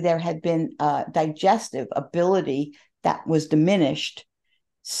obviously there had been digestive ability that was diminished.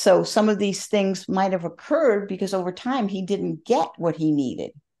 So some of these things might have occurred because over time he didn't get what he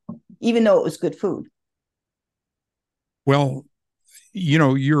needed, even though it was good food. Well,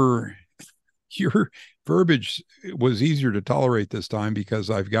 your verbiage was easier to tolerate this time because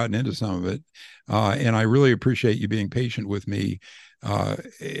I've gotten into some of it. And I really appreciate you being patient with me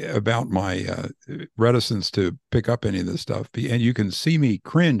about my reticence to pick up any of this stuff. And you can see me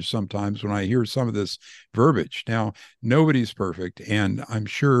cringe sometimes when I hear some of this verbiage. Now, nobody's perfect, and I'm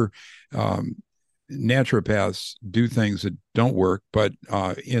sure naturopaths do things that don't work, but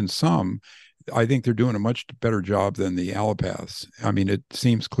in some, I think they're doing a much better job than the allopaths. I mean, it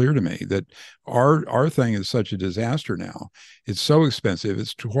seems clear to me that our thing is such a disaster now. It's so expensive.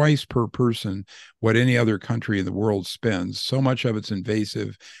 It's twice per person what any other country in the world spends. So much of it's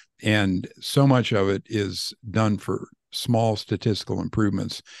invasive, and so much of it is done for small statistical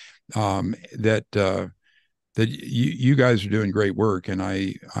improvements. That you guys are doing great work, and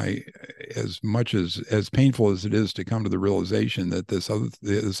I as much as painful as it is to come to the realization that this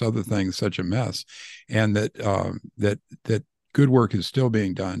other thing is such a mess, and that that good work is still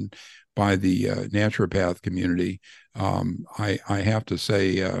being done by the naturopath community. I have to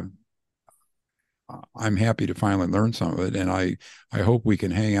say I'm happy to finally learn some of it, and I hope we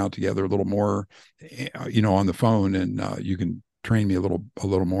can hang out together a little more, on the phone, and you can train me a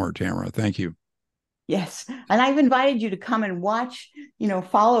little more, Tamara. Thank you. Yes. And I've invited you to come and watch,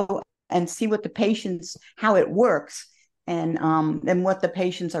 follow and see what the patients, how it works, and what the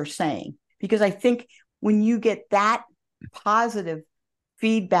patients are saying. Because I think when you get that positive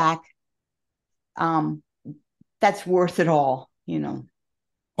feedback, that's worth it all,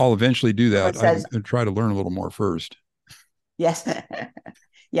 I'll eventually do that. I'm going to try to learn a little more first. Yes.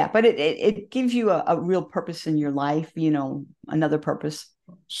 Yeah, but it gives you a real purpose in your life, another purpose.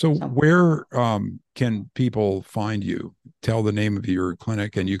 So where can people find you? Tell the name of your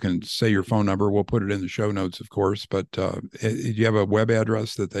clinic, and you can say your phone number. We'll put it in the show notes, of course, but do you have a web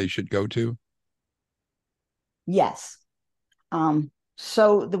address that they should go to? Yes.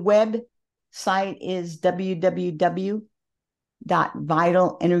 So the website is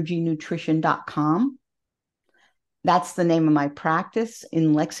www.vitalenergynutrition.com. That's the name of my practice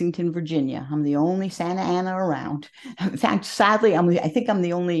in Lexington, Virginia. I'm the only Santa Ana around. In fact, sadly, I think I'm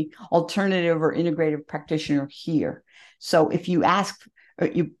the only alternative or integrative practitioner here. So if you ask, or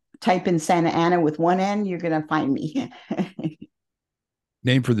you type in Santa Ana with one N, you're going to find me.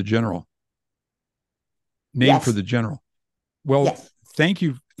 Name for the general. Yes. For the general. Well, yes. Thank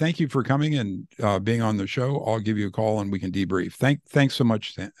you for coming and being on the show. I'll give you a call and we can debrief. Thanks so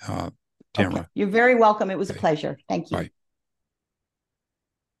much, Tamara. Okay. You're very welcome. It was a Okay. pleasure. Thank you. Bye.